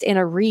fixed in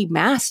a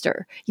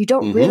remaster. You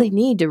don't really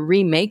need to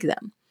remake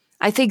them.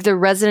 I think the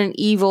Resident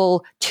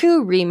Evil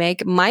 2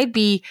 remake might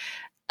be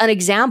an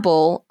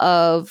example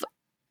of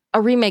a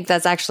remake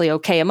that's actually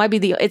okay. It might be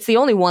it's the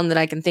only one that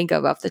I can think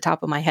of off the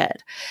top of my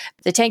head.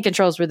 The tank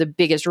controls were the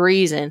biggest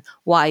reason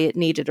why it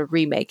needed a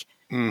remake,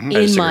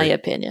 in my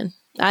opinion.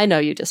 I know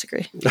you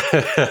disagree.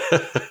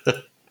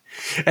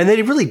 And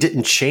they really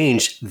didn't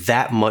change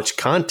that much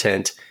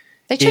content.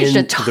 They changed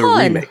a ton.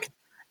 The remake.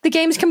 The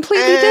game's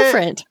completely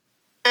different.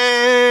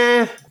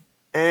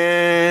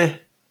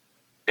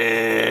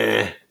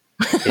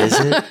 Is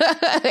it?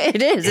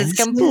 It is. It's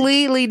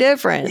completely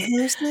different.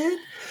 Is it?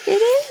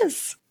 It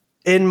is.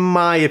 In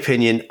my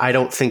opinion, I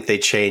don't think they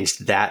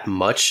changed that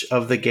much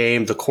of the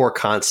game. The core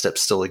concept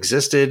still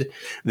existed.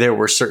 There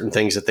were certain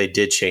things that they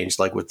did change,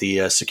 like with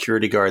the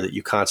security guard that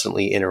you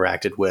constantly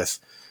interacted with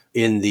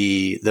in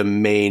the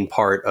main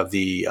part of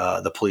the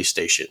police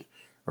station,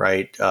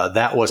 right?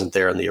 That wasn't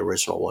there in the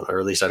original one,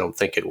 or at least I don't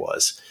think it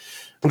was.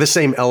 The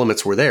same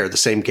elements were there, the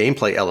same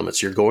gameplay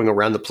elements. You're going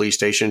around the police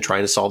station,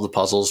 trying to solve the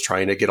puzzles,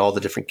 trying to get all the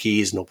different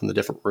keys and open the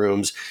different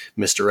rooms.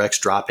 Mr. X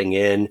dropping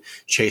in,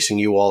 chasing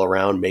you all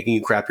around, making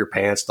you crap your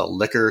pants, the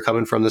liquor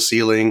coming from the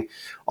ceiling,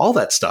 all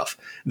that stuff.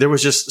 There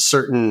was just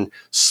certain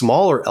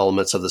smaller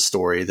elements of the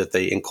story that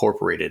they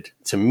incorporated.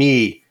 To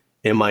me,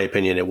 in my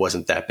opinion, it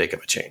wasn't that big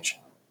of a change.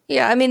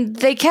 Yeah, I mean,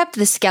 they kept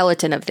the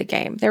skeleton of the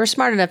game. They were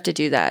smart enough to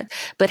do that.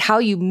 But how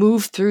you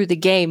move through the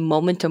game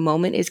moment to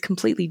moment is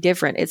completely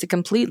different. It's a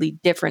completely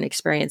different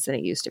experience than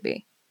it used to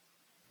be.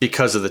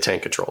 Because of the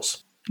tank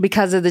controls.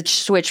 Because of the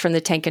switch from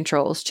the tank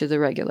controls to the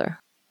regular.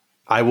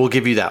 I will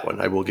give you that one.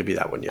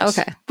 Yes.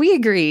 Okay, we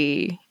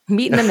agree.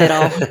 Meet in the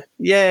middle.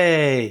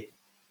 Yay.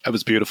 That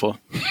was beautiful.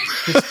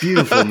 It's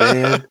beautiful,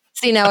 man.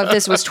 See, now if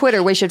this was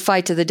Twitter, we should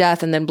fight to the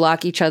death and then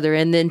block each other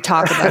and then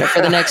talk about it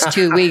for the next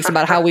 2 weeks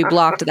about how we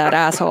blocked that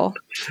asshole.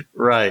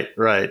 Right.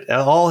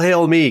 All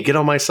hail me. Get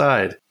on my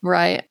side.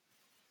 Right.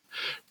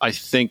 I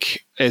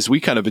think, as we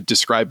kind of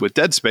described with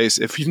Dead Space,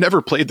 if you've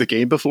never played the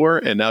game before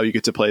and now you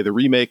get to play the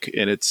remake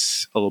and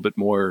it's a little bit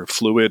more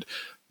fluid,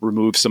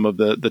 remove some of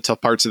the tough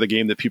parts of the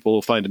game that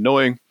people find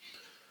annoying,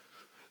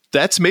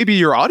 that's maybe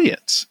your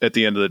audience at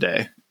the end of the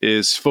day,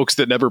 is folks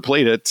that never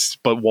played it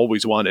but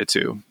always wanted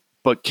to.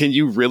 But can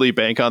you really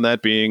bank on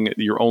that being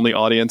your only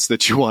audience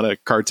that you want to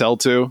cartel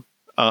to?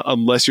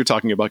 Unless you're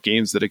talking about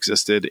games that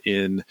existed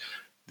in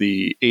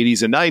the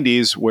 80s and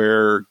 90s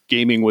where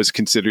gaming was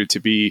considered to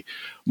be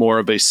more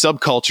of a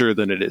subculture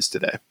than it is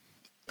today.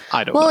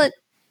 I don't know.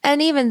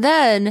 And even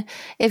then,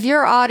 if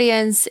your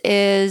audience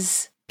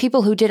is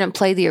people who didn't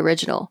play the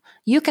original,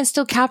 you can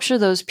still capture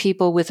those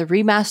people with a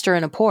remaster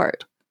and a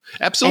port.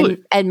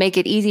 Absolutely. And make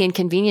it easy and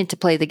convenient to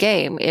play the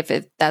game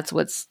if that's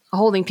what's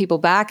holding people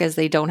back, as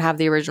they don't have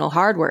the original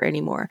hardware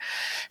anymore.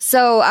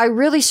 So I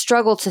really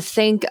struggle to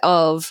think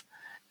of,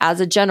 as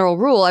a general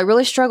rule, I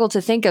really struggle to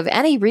think of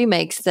any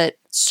remakes that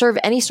serve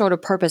any sort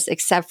of purpose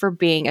except for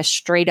being a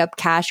straight up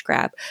cash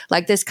grab.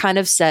 Like this kind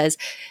of says,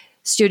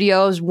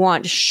 studios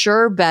want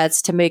sure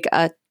bets to make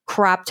a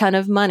crap ton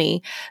of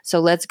money. So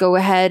let's go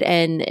ahead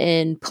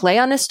and play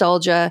on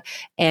nostalgia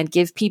and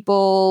give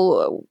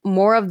people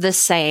more of the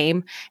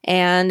same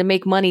and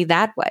make money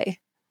that way.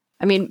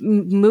 I mean,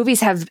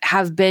 movies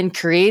have been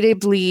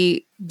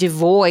creatively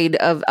devoid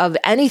of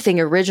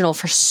anything original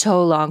for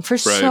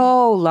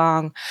so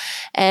long.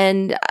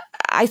 And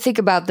I think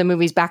about the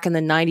movies back in the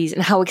 90s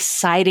and how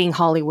exciting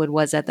Hollywood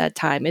was at that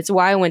time. It's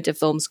why I went to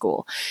film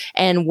school.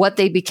 And what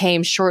they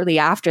became shortly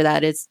after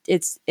that,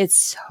 it's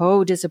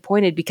so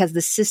disappointed because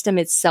the system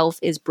itself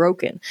is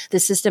broken. The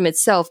system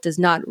itself does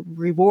not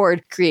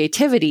reward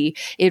creativity.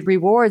 It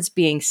rewards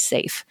being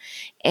safe.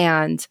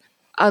 And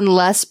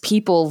unless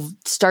people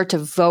start to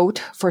vote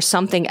for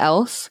something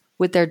else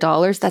with their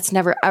dollars, that's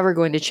never ever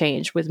going to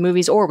change with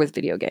movies or with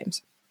video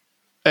games.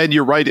 And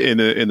you're right in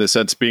the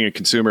sense, being a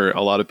consumer,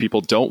 a lot of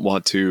people don't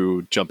want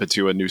to jump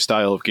into a new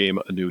style of game,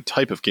 a new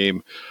type of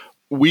game.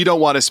 We don't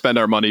want to spend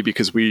our money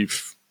because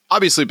we've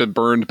obviously been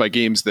burned by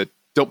games that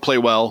don't play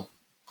well.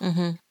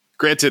 Mm-hmm.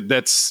 Granted,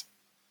 that's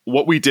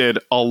what we did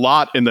a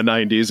lot in the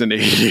 90s and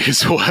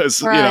 80s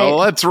was, right.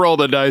 Let's roll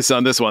the dice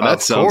on this one.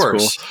 That sounds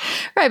cool.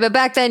 Right, but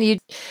back then,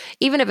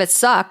 even if it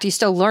sucked, you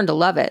still learned to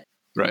love it.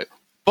 Right.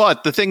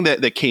 But the thing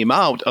that came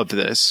out of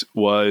this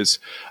was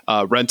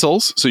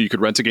rentals. So you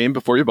could rent a game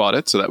before you bought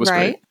it. So that was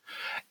great.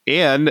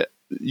 And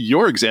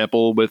your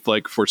example with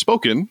like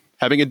Forspoken,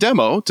 having a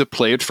demo to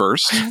play it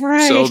first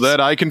so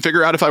that I can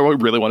figure out if I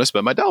really want to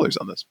spend my dollars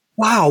on this.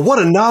 Wow, what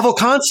a novel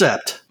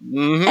concept.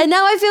 Mm-hmm. And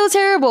now I feel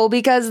terrible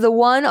because the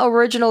one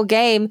original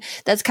game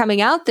that's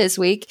coming out this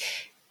week,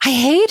 I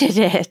hated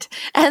it.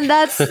 And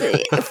that's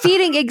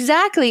feeding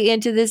exactly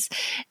into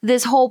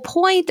this whole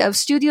point of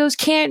studios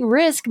can't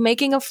risk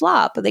making a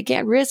flop. They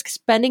can't risk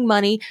spending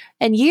money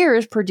and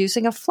years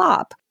producing a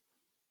flop.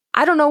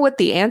 I don't know what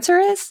the answer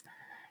is.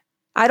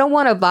 I don't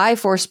want to buy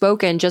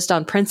Forspoken just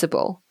on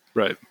principle.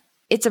 Right.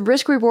 It's a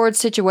risk-reward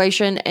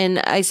situation, and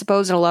I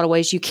suppose in a lot of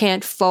ways you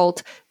can't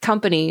fault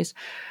companies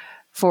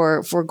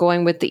for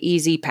going with the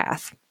easy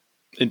path.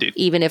 Indeed.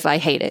 Even if I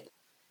hate it.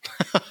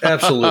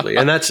 Absolutely.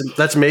 And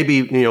that's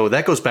maybe,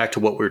 that goes back to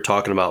what we were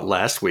talking about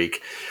last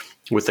week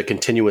with the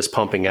continuous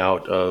pumping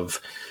out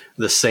of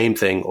the same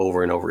thing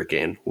over and over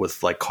again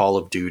with like Call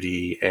of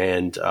Duty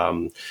and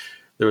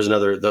there was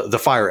another, the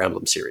Fire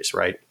Emblem series,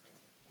 right?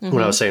 Mm-hmm.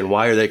 When I was saying,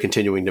 why are they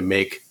continuing to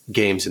make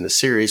games in the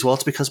series? Well,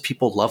 it's because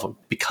people love them,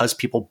 because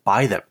people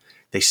buy them.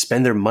 They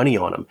spend their money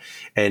on them.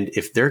 And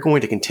if they're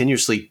going to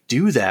continuously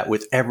do that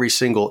with every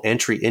single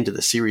entry into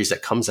the series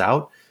that comes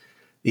out,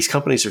 these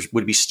companies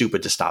would be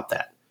stupid to stop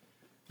that.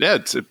 Yeah,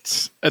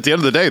 it's at the end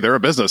of the day, they're a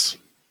business.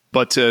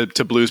 But to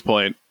Blue's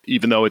point,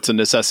 even though it's a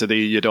necessity,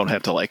 you don't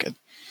have to like it.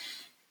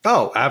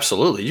 Oh,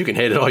 absolutely. You can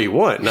hate it all you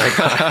want. And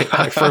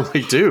I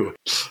firmly do.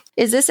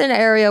 Is this an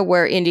area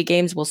where indie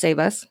games will save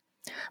us?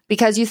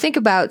 Because you think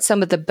about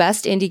some of the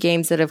best indie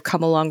games that have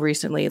come along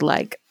recently,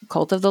 like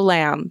Cult of the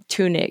Lamb,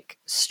 Tunic,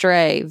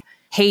 Stray,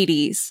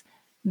 Hades.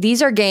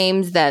 These are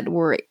games that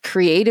were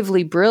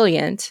creatively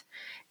brilliant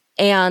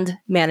and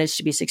managed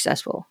to be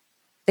successful.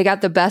 They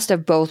got the best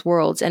of both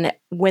worlds. And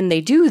when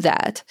they do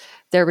that,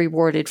 they're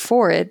rewarded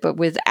for it, but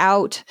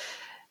without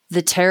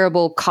the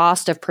terrible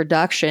cost of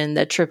production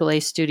that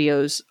AAA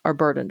studios are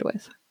burdened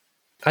with.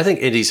 I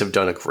think indies have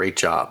done a great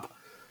job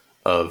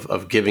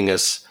of giving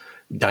us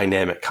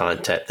dynamic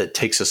content that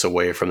takes us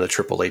away from the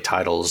AAA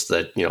titles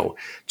that,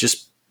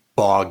 just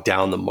bog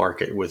down the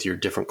market with your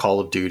different Call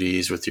of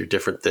Duties, with your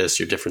different this,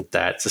 your different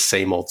that. It's the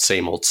same old,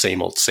 the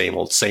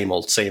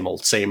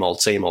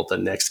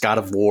next God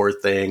of War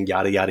thing,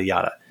 yada, yada,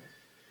 yada.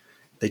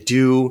 They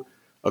do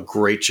a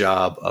great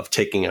job of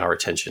taking our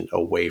attention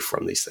away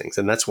from these things.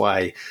 And that's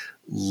why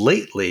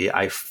lately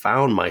I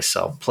found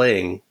myself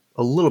playing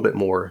a little bit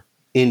more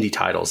indie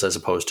titles as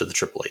opposed to the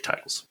AAA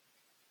titles.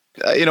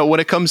 When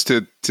it comes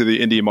to the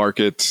indie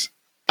market,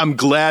 I'm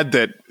glad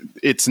that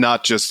it's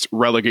not just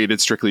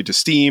relegated strictly to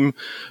Steam,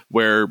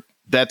 where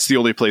that's the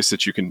only place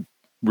that you can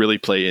really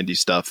play indie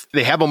stuff.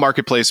 They have a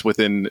marketplace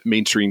within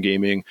mainstream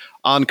gaming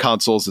on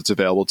consoles that's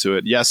available to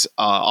it. Yes,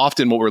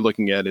 often what we're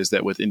looking at is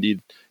that with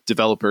indie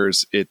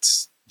developers,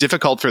 it's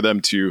difficult for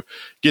them to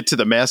get to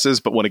the masses.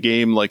 But when a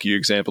game like you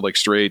example, like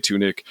Stray,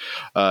 Tunic,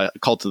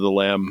 Cult of the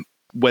Lamb,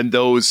 when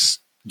those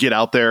get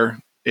out there,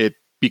 it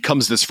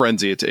becomes this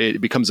frenzy. It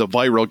becomes a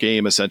viral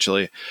game,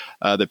 essentially,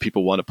 that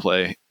people want to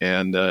play.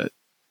 And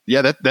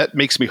that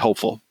makes me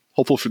hopeful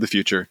for the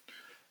future.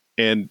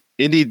 And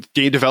indie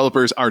game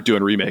developers aren't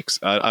doing remakes.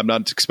 I'm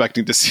not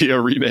expecting to see a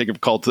remake of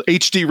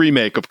HD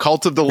remake of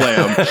Cult of the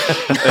Lamb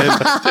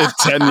in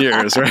 10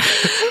 years, right?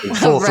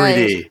 Full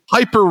 3D.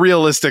 Hyper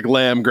realistic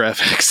lamb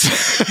graphics.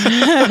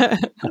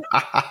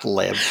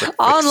 Lamb graphics.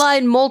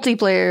 Online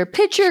multiplayer.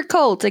 Pitch your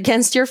cult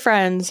against your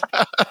friends.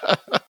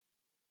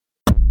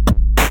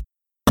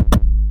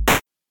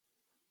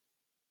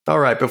 All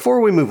right,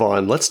 before we move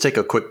on, let's take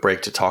a quick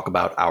break to talk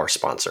about our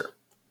sponsor.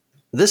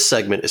 This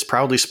segment is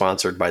proudly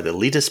sponsored by the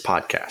Elitist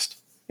Podcast.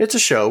 It's a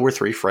show where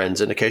three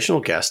friends and occasional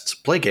guests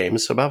play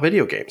games about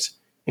video games,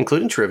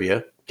 including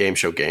trivia, game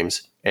show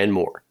games, and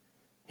more.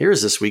 Here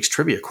is this week's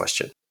trivia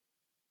question.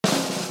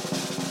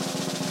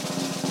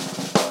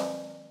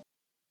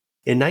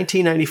 In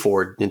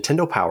 1994,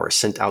 Nintendo Power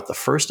sent out the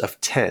first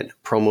of 10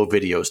 promo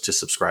videos to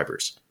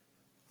subscribers.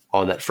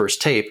 On that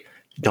first tape,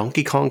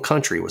 Donkey Kong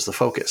Country was the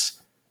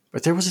focus,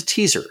 but there was a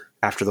teaser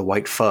after the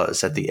white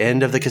fuzz at the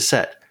end of the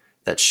cassette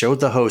that showed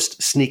the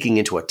host sneaking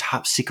into a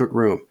top-secret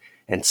room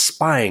and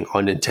spying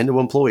on Nintendo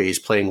employees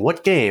playing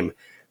what game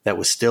that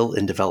was still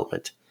in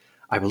development.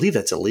 I believe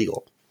that's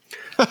illegal.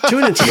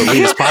 Tune into the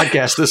Elitist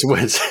Podcast this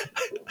Wednesday.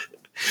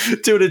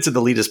 Tune into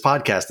the Elitist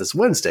Podcast this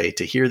Wednesday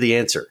to hear the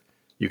answer.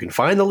 You can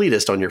find the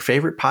Elitist on your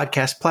favorite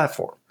podcast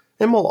platform,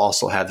 and we'll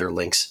also have their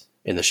links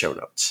in the show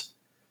notes.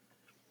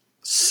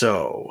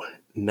 So,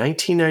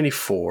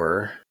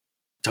 1994...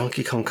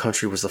 Donkey Kong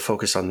Country was the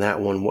focus on that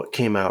one. What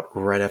came out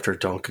right after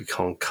Donkey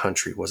Kong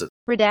Country? Was it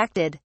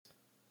Redacted?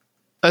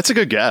 That's a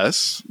good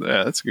guess.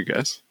 Yeah, that's a good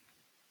guess.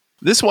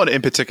 This one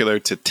in particular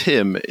to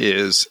Tim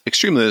is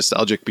extremely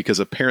nostalgic because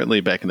apparently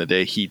back in the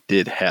day he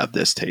did have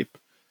this tape.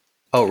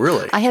 Oh,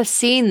 really? I have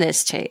seen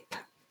this tape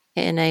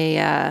in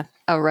a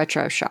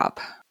retro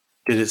shop.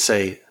 Did it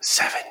say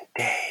 7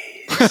 days?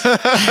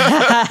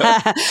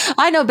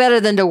 I know better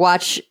than to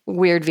watch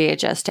weird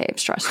VHS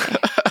tapes, trust me.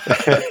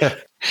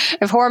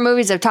 If horror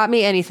movies have taught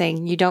me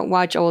anything, you don't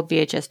watch old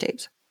VHS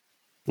tapes.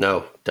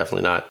 No,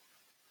 definitely not.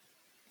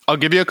 I'll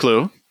give you a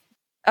clue.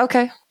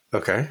 Okay.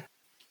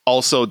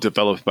 Also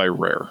developed by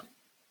Rare.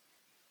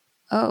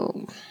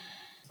 Oh.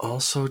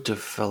 Also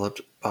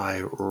developed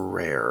by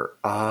Rare.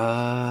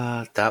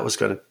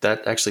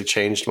 That actually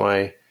changed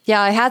my...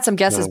 Yeah, I had some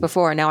guesses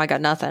before. Now I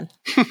got nothing.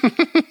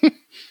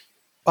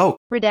 Oh.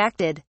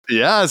 Redacted.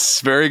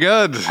 Yes, very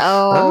good.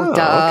 Oh,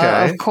 duh.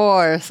 Okay. Of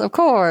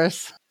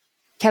course.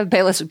 Kev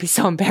Bayless would be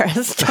so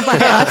embarrassed by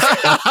us.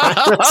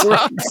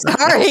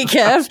 Sorry,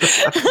 Kev.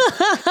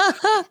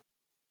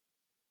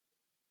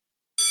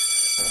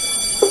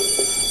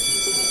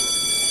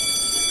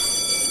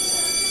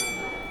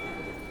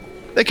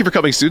 Thank you for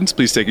coming, students.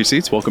 Please take your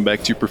seats. Welcome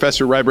back to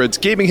Professor Rybread's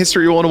Gaming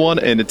History 101.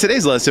 And in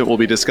today's lesson, we'll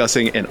be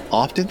discussing an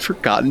often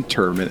forgotten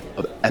tournament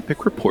of epic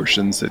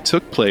proportions that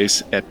took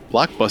place at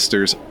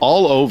Blockbusters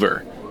all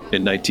over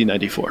in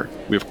 1994.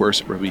 We, of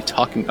course, will be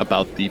talking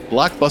about the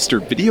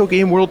Blockbuster Video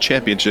Game World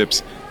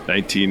Championships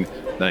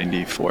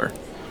 1994.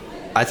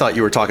 I thought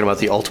you were talking about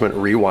the Ultimate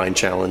Rewind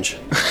Challenge.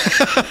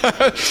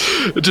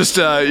 Just,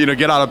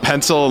 get out a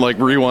pencil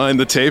and, rewind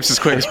the tapes as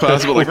quick as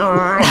possible.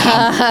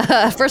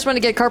 First one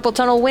to get carpal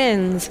tunnel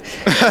wins.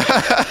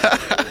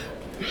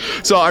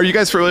 So, are you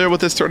guys familiar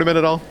with this tournament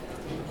at all?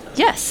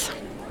 Yes.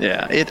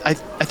 Yeah, I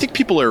think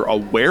people are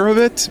aware of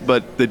it,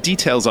 but the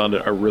details on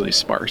it are really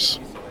sparse.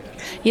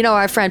 You know,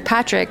 our friend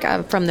Patrick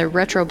from the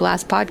Retro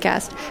Blast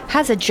podcast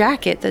has a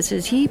jacket that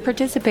says he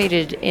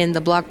participated in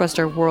the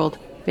Blockbuster World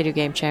Video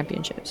Game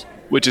Championships.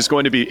 Which is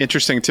going to be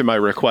interesting to my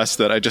request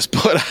that I just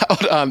put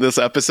out on this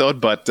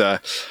episode. But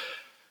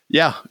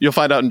yeah, you'll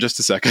find out in just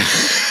a second.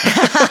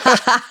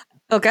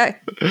 Okay.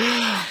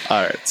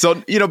 All right. So,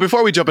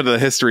 before we jump into the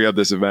history of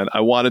this event,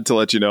 I wanted to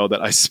let you know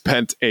that I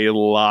spent a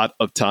lot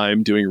of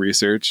time doing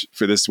research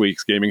for this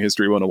week's Gaming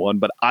History 101.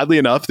 But oddly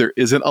enough, there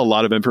isn't a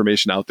lot of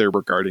information out there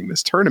regarding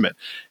this tournament.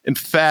 In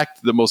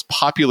fact, the most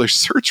popular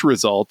search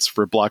results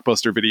for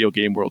Blockbuster Video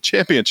Game World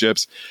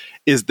Championships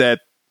is that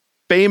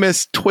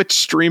famous Twitch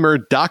streamer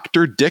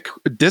Dr.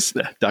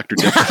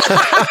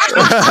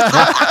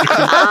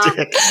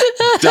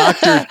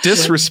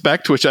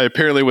 Disrespect, which I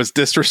apparently was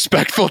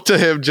disrespectful to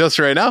him just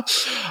right now,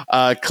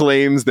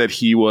 claims that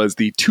he was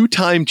the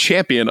 2-time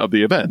champion of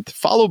the event,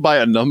 followed by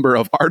a number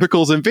of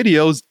articles and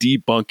videos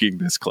debunking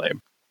this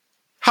claim.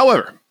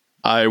 However,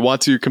 I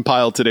want to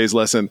compile today's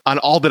lesson on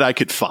all that I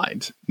could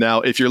find.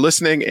 Now, if you're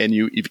listening and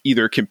you've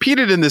either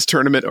competed in this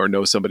tournament or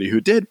know somebody who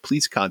did,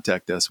 please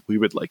contact us. We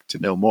would like to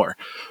know more.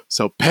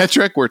 So,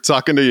 Patrick, we're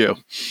talking to you.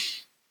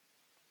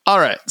 All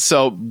right,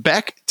 so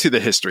back to the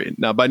history.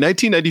 Now, by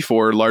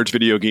 1994, large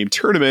video game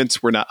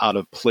tournaments were not out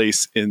of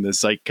place in the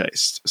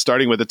zeitgeist,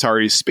 starting with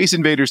Atari's Space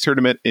Invaders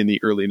tournament in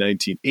the early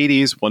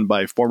 1980s, won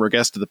by former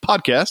guest of the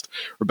podcast,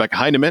 Rebecca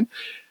Heinemann,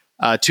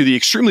 to the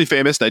extremely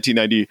famous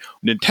 1990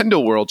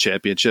 Nintendo World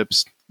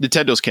Championships,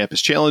 Nintendo's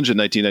Campus Challenge in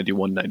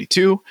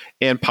 1991-92,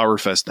 and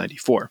PowerFest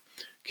 94.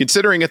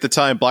 Considering at the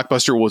time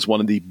Blockbuster was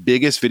one of the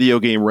biggest video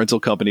game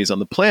rental companies on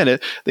the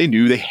planet, they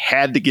knew they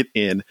had to get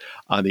in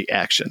on the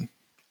action.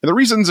 And the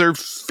reasons are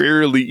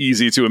fairly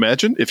easy to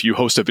imagine. If you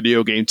host a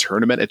video game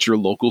tournament at your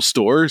local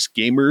stores,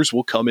 gamers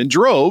will come in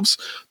droves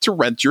to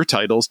rent your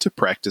titles to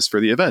practice for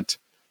the event.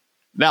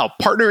 Now,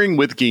 partnering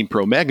with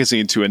GamePro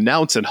magazine to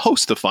announce and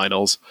host the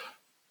finals,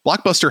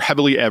 Blockbuster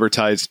heavily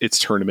advertised its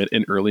tournament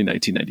in early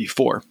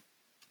 1994.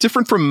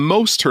 Different from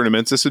most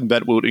tournaments, this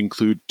event would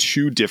include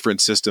 2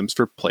 different systems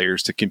for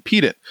players to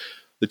compete in.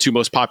 The 2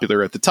 most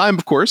popular at the time,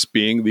 of course,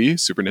 being the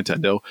Super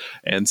Nintendo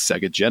and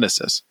Sega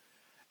Genesis.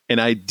 An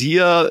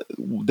idea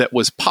that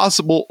was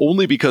possible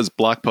only because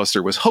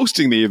Blockbuster was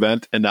hosting the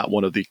event and not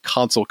one of the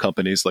console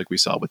companies like we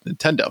saw with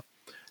Nintendo.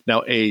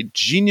 Now, a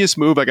genius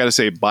move, I gotta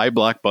say, by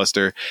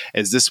Blockbuster,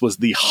 as this was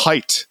the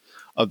height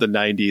of the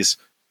 90s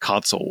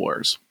console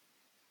wars.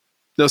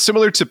 Now,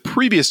 similar to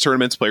previous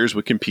tournaments, players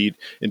would compete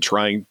in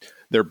trying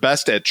their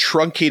best at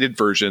truncated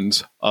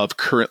versions of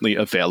currently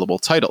available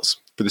titles.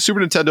 For the Super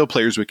Nintendo,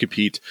 players would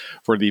compete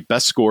for the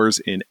best scores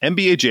in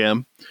NBA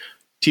Jam,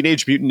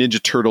 Teenage Mutant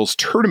Ninja Turtles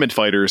Tournament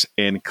Fighters,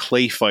 and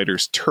Clay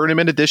Fighters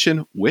Tournament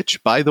Edition,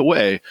 which, by the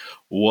way,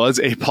 was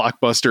a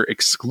Blockbuster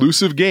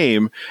exclusive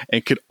game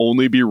and could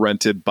only be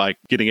rented by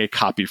getting a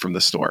copy from the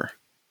store.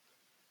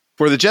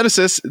 For the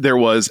Genesis, there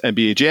was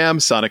NBA Jam,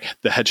 Sonic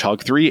the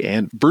Hedgehog 3,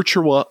 and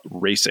Virtua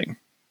Racing.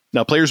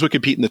 Now, players would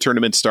compete in the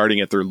tournament starting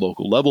at their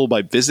local level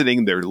by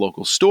visiting their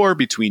local store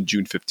between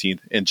June 15th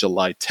and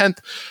July 10th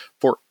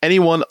for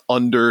anyone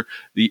under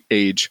the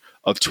age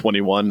of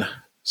 21.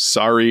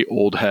 Sorry,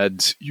 old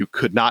heads, you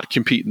could not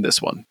compete in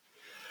this one.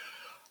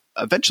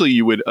 Eventually,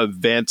 you would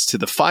advance to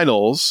the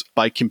finals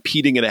by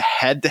competing in a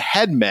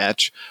head-to-head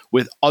match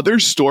with other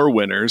store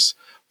winners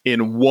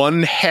in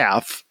one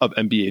half of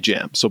NBA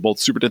Jam, so both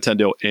Super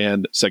Nintendo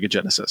and Sega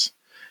Genesis.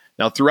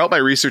 Now, throughout my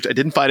research, I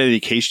didn't find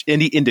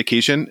any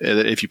indication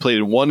that if you played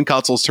in one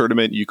console's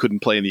tournament, you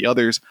couldn't play in the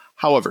others.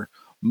 However,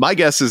 my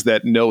guess is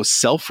that no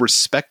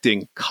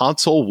self-respecting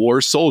console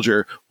war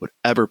soldier would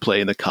ever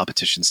play in the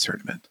competition's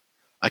tournament.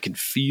 I can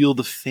feel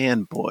the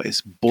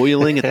fanboys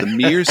boiling at the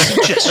mere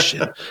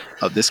suggestion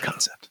of this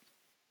concept.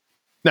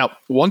 Now,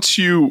 once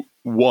you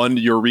won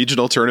your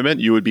regional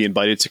tournament, you would be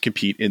invited to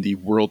compete in the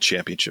World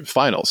Championship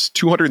Finals.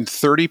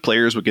 230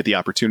 players would get the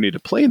opportunity to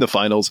play in the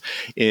finals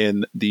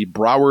in the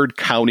Broward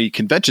County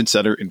Convention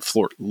Center in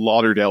Fort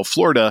Lauderdale,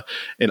 Florida,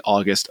 in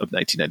August of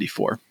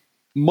 1994.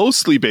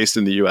 Mostly based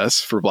in the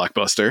U.S. for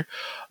Blockbuster,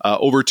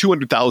 over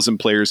 200,000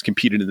 players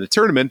competed in the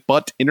tournament,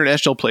 but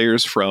international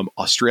players from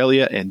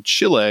Australia and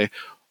Chile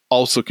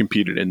also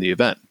competed in the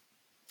event.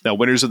 Now,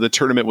 winners of the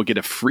tournament would get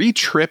a free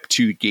trip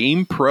to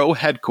GamePro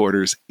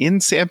headquarters in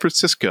San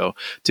Francisco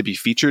to be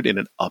featured in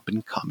an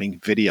up-and-coming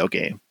video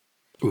game.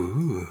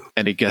 Ooh.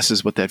 Any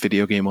guesses what that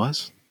video game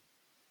was?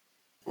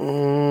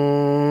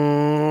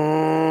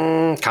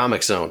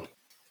 Comic Zone.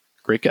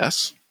 Great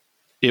guess.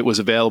 It was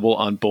available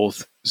on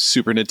both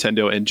Super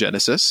Nintendo and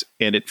Genesis,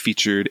 and it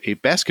featured a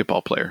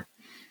basketball player.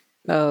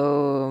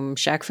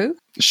 Shaq Fu?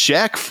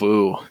 Shaq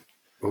Fu.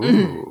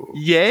 Ooh.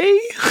 Yay!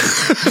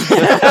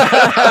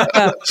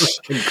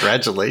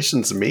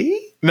 Congratulations,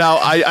 me? Now,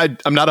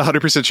 I'm not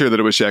 100% sure that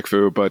it was Shaq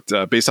Fu,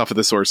 but based off of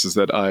the sources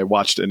that I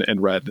watched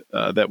and read,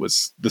 that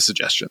was the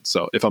suggestion.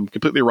 So if I'm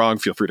completely wrong,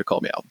 feel free to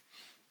call me out.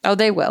 Oh,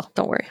 they will.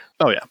 Don't worry.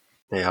 Oh, yeah.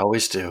 They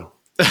always do.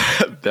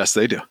 Yes,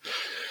 they do.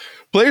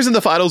 Players in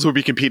the finals will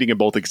be competing in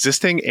both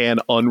existing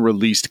and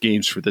unreleased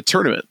games for the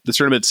tournament. The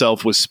tournament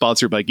itself was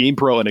sponsored by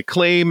GamePro and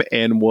Acclaim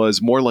and was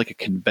more like a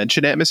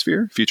convention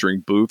atmosphere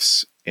featuring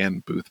booths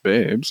and booth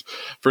babes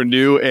for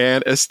new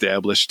and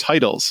established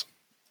titles.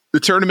 The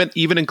tournament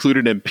even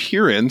included an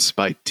appearance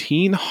by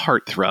teen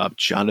heartthrob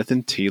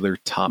Jonathan Taylor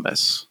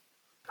Thomas.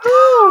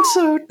 Oh,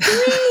 so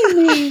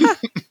dreamy.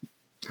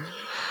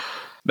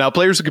 Now,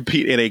 players would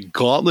compete in a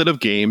gauntlet of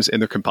games,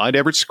 and their combined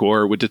average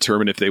score would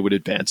determine if they would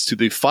advance to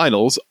the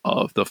finals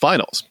of the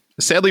finals.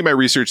 Sadly, my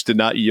research did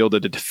not yield a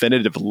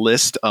definitive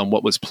list on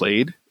what was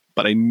played,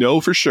 but I know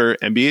for sure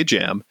NBA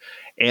Jam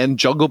and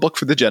Jungle Book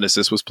for the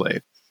Genesis was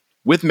played,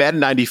 with Madden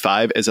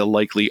 95 as a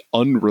likely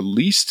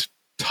unreleased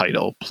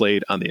title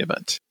played on the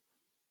event.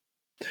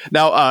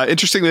 Now,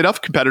 interestingly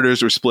enough,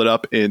 competitors were split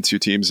up into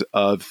teams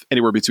of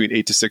anywhere between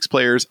 8 to 6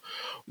 players.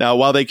 Now,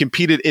 while they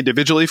competed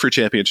individually for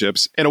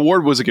championships, an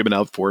award was given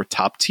out for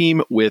top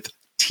team, with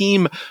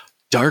Team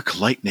Dark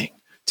Lightning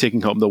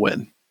taking home the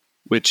win,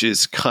 which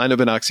is kind of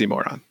an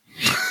oxymoron.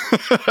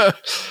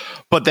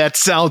 But that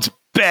sounds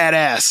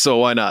badass, so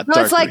why not?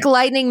 No, it's like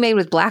lightning made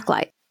with black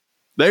light.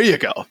 There you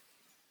go.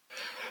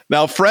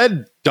 Now,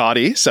 Fred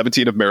Doughty,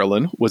 17 of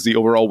Maryland, was the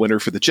overall winner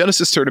for the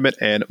Genesis tournament,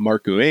 and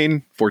Mark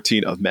Guane,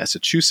 14 of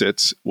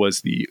Massachusetts,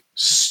 was the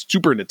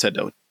Super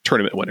Nintendo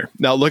tournament winner.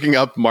 Now, looking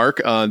up Mark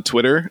on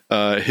Twitter,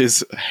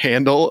 his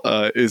handle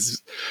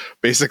is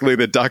basically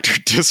that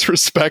Dr.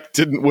 Disrespect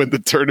didn't win the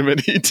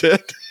tournament, he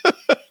did.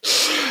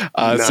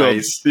 Nice.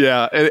 So,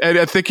 yeah, and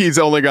I think he's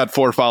only got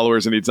 4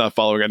 followers, and he's not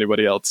following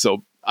anybody else,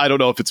 so I don't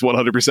know if it's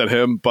 100%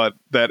 him, but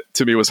that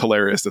to me was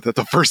hilarious. That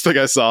the first thing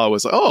I saw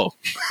was, oh,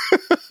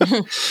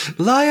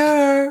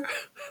 liar.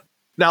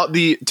 Now,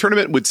 the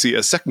tournament would see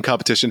a second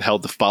competition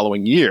held the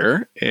following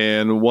year,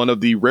 and one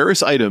of the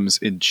rarest items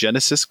in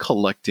Genesis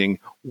collecting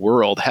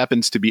world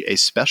happens to be a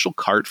special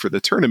cart for the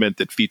tournament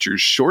that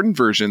features shortened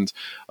versions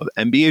of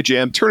NBA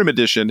Jam Tournament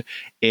Edition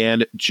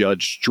and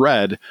Judge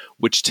Dredd,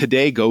 which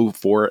today go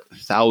for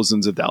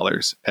thousands of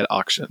dollars at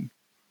auction.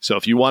 So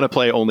if you want to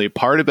play only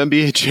part of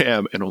NBA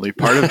Jam and only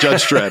part of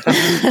Judge Dredd,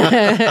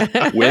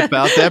 whip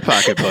out that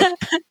pocketbook.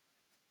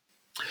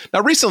 Now,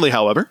 recently,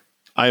 however,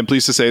 I am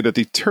pleased to say that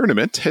the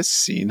tournament has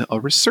seen a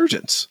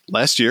resurgence.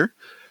 Last year,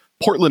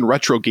 Portland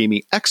Retro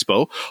Gaming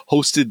Expo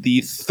hosted the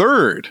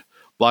 3rd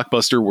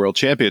Blockbuster World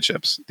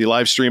Championships. The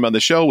live stream on the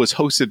show was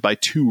hosted by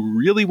 2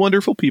 really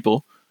wonderful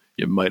people.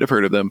 You might have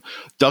heard of them,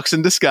 Ducks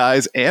in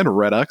Disguise and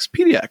Redox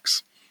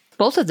PDX.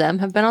 Both of them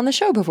have been on the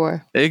show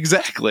before.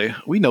 Exactly.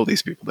 We know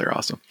these people. They're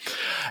awesome.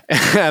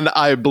 And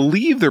I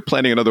believe they're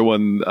planning another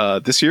one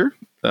this year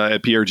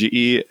at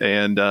PRGE,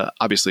 and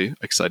obviously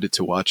excited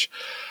to watch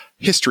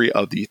history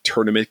of the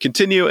tournament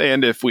continue.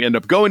 And if we end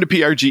up going to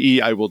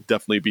PRGE, I will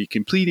definitely be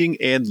completing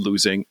and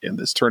losing in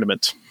this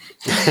tournament.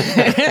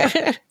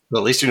 Well,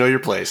 at least you know your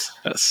place.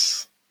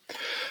 Yes.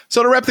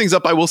 So to wrap things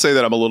up, I will say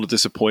that I'm a little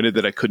disappointed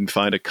that I couldn't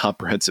find a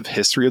comprehensive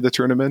history of the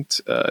tournament.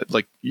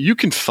 Like you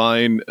can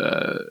find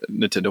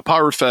Nintendo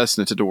Power Fest,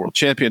 Nintendo World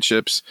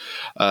Championships,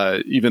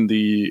 even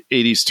the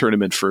 80s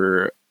tournament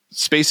for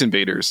Space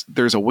Invaders.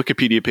 There's a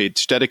Wikipedia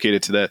page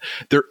dedicated to that.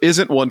 There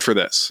isn't one for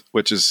this,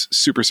 which is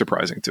super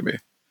surprising to me.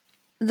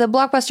 The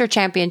Blockbuster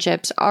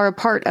Championships are a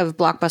part of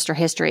Blockbuster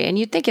history, and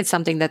you'd think it's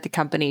something that the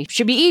company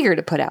should be eager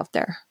to put out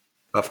there.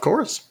 Of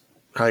course.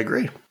 I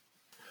agree.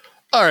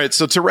 All right,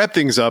 so to wrap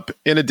things up,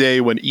 in a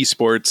day when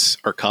esports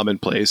are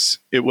commonplace,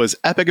 it was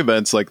epic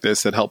events like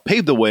this that helped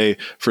pave the way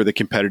for the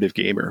competitive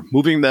gamer,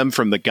 moving them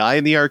from the guy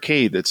in the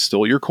arcade that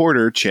stole your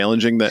quarter,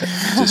 challenging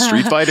to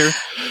Street Fighter,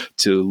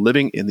 to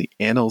living in the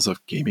annals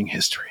of gaming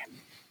history.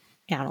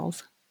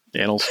 Annals.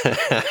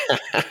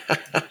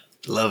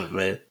 Love it,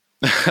 man.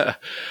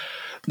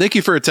 Thank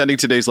you for attending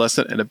today's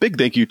lesson, and a big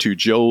thank you to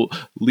Joe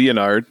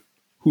Leonard,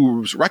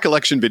 whose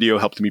recollection video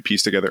helped me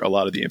piece together a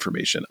lot of the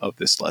information of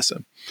this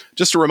lesson.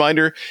 Just a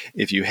reminder,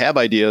 if you have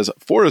ideas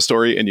for a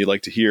story and you'd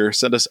like to hear,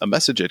 send us a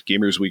message at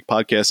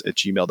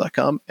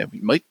gamersweekpodcast@gmail.com, and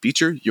we might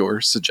feature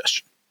your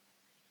suggestion.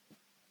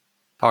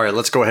 All right,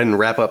 let's go ahead and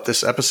wrap up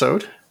this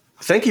episode.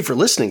 Thank you for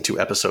listening to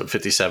episode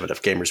 57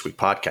 of Gamers Week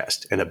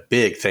Podcast, and a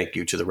big thank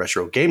you to the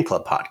Retro Game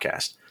Club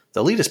Podcast,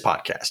 the Elitist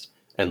Podcast,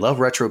 and Love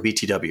Retro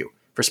BTW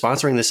for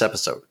sponsoring this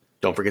episode.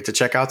 Don't forget to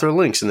check out their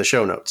links in the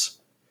show notes.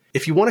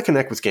 If you want to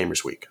connect with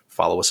Gamers Week,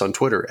 follow us on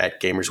Twitter at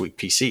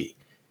GamersWeekPC.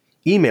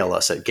 Email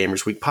us at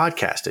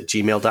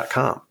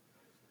gamersweekpodcast@gmail.com.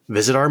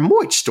 Visit our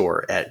merch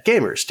store at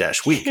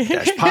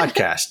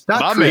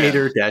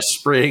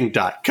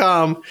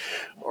gamers-week-podcast.creator-spring.com.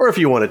 Or if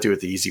you want to do it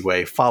the easy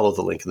way, follow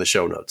the link in the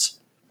show notes.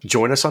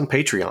 Join us on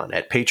Patreon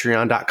at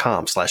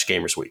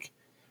patreon.com/gamersweek.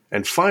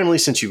 And finally,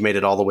 since you've made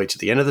it all the way to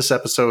the end of this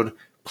episode,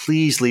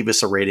 please leave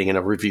us a rating and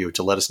a review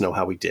to let us know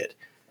how we did.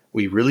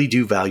 We really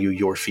do value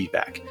your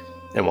feedback.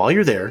 And while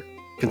you're there,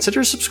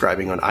 consider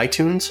subscribing on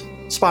iTunes,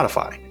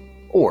 Spotify,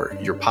 or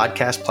your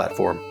podcast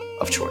platform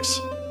of choice.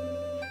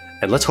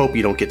 And let's hope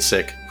you don't get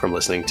sick from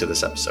listening to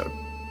this episode.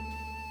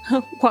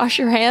 Wash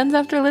your hands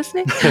after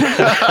listening.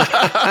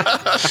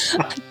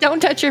 Don't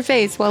touch your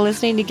face while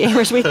listening to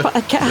Gamers Week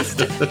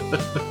Podcast.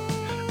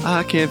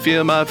 I can't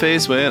feel my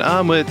face when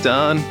I'm with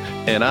Don,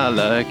 and I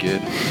like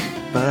it.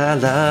 But I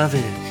love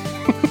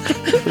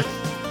it.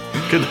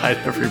 Good night,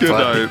 everybody.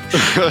 Good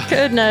night.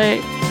 Good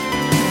night.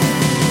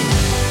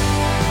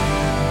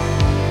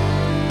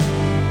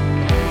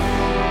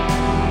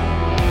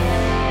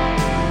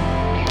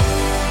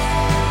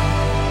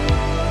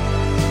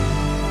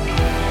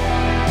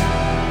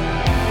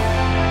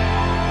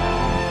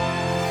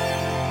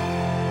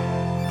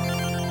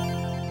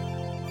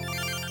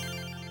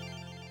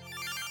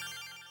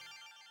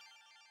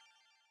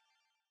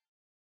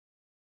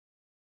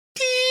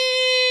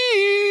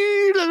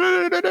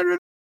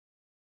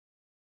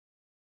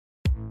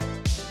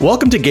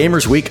 Welcome to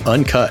Gamers Week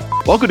Uncut.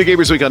 Welcome to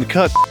Gamers Week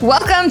Uncut.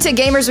 Welcome to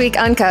Gamers Week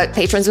Uncut,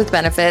 patrons with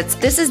benefits.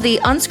 This is the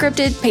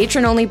unscripted,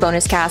 patron-only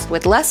bonus cast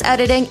with less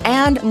editing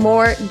and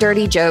more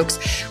dirty jokes.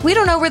 We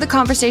don't know where the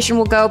conversation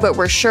will go, but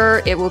we're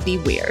sure it will be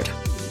weird.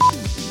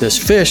 This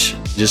fish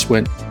just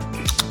went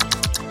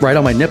right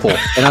on my nipple,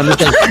 and I'm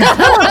just like,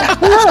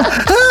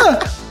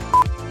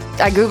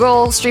 I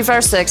Google Street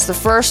Fighter 6. The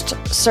first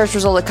search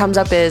result that comes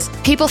up is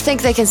people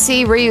think they can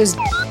see Ryu's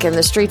in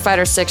the Street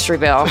Fighter 6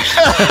 reveal.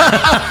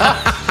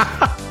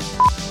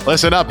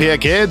 Listen up here,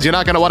 kids. You're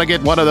not going to want to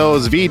get one of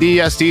those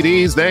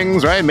VD-STDs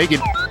things, right? Make you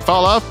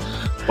fall off.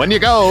 When you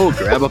go,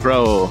 grab a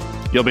pro.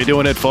 You'll be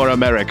doing it for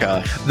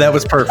America. that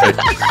was perfect.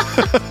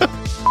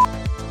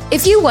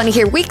 If you want to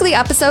hear weekly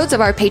episodes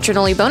of our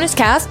patron-only bonus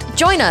cast,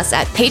 join us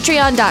at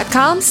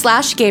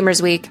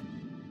patreon.com/gamersweek.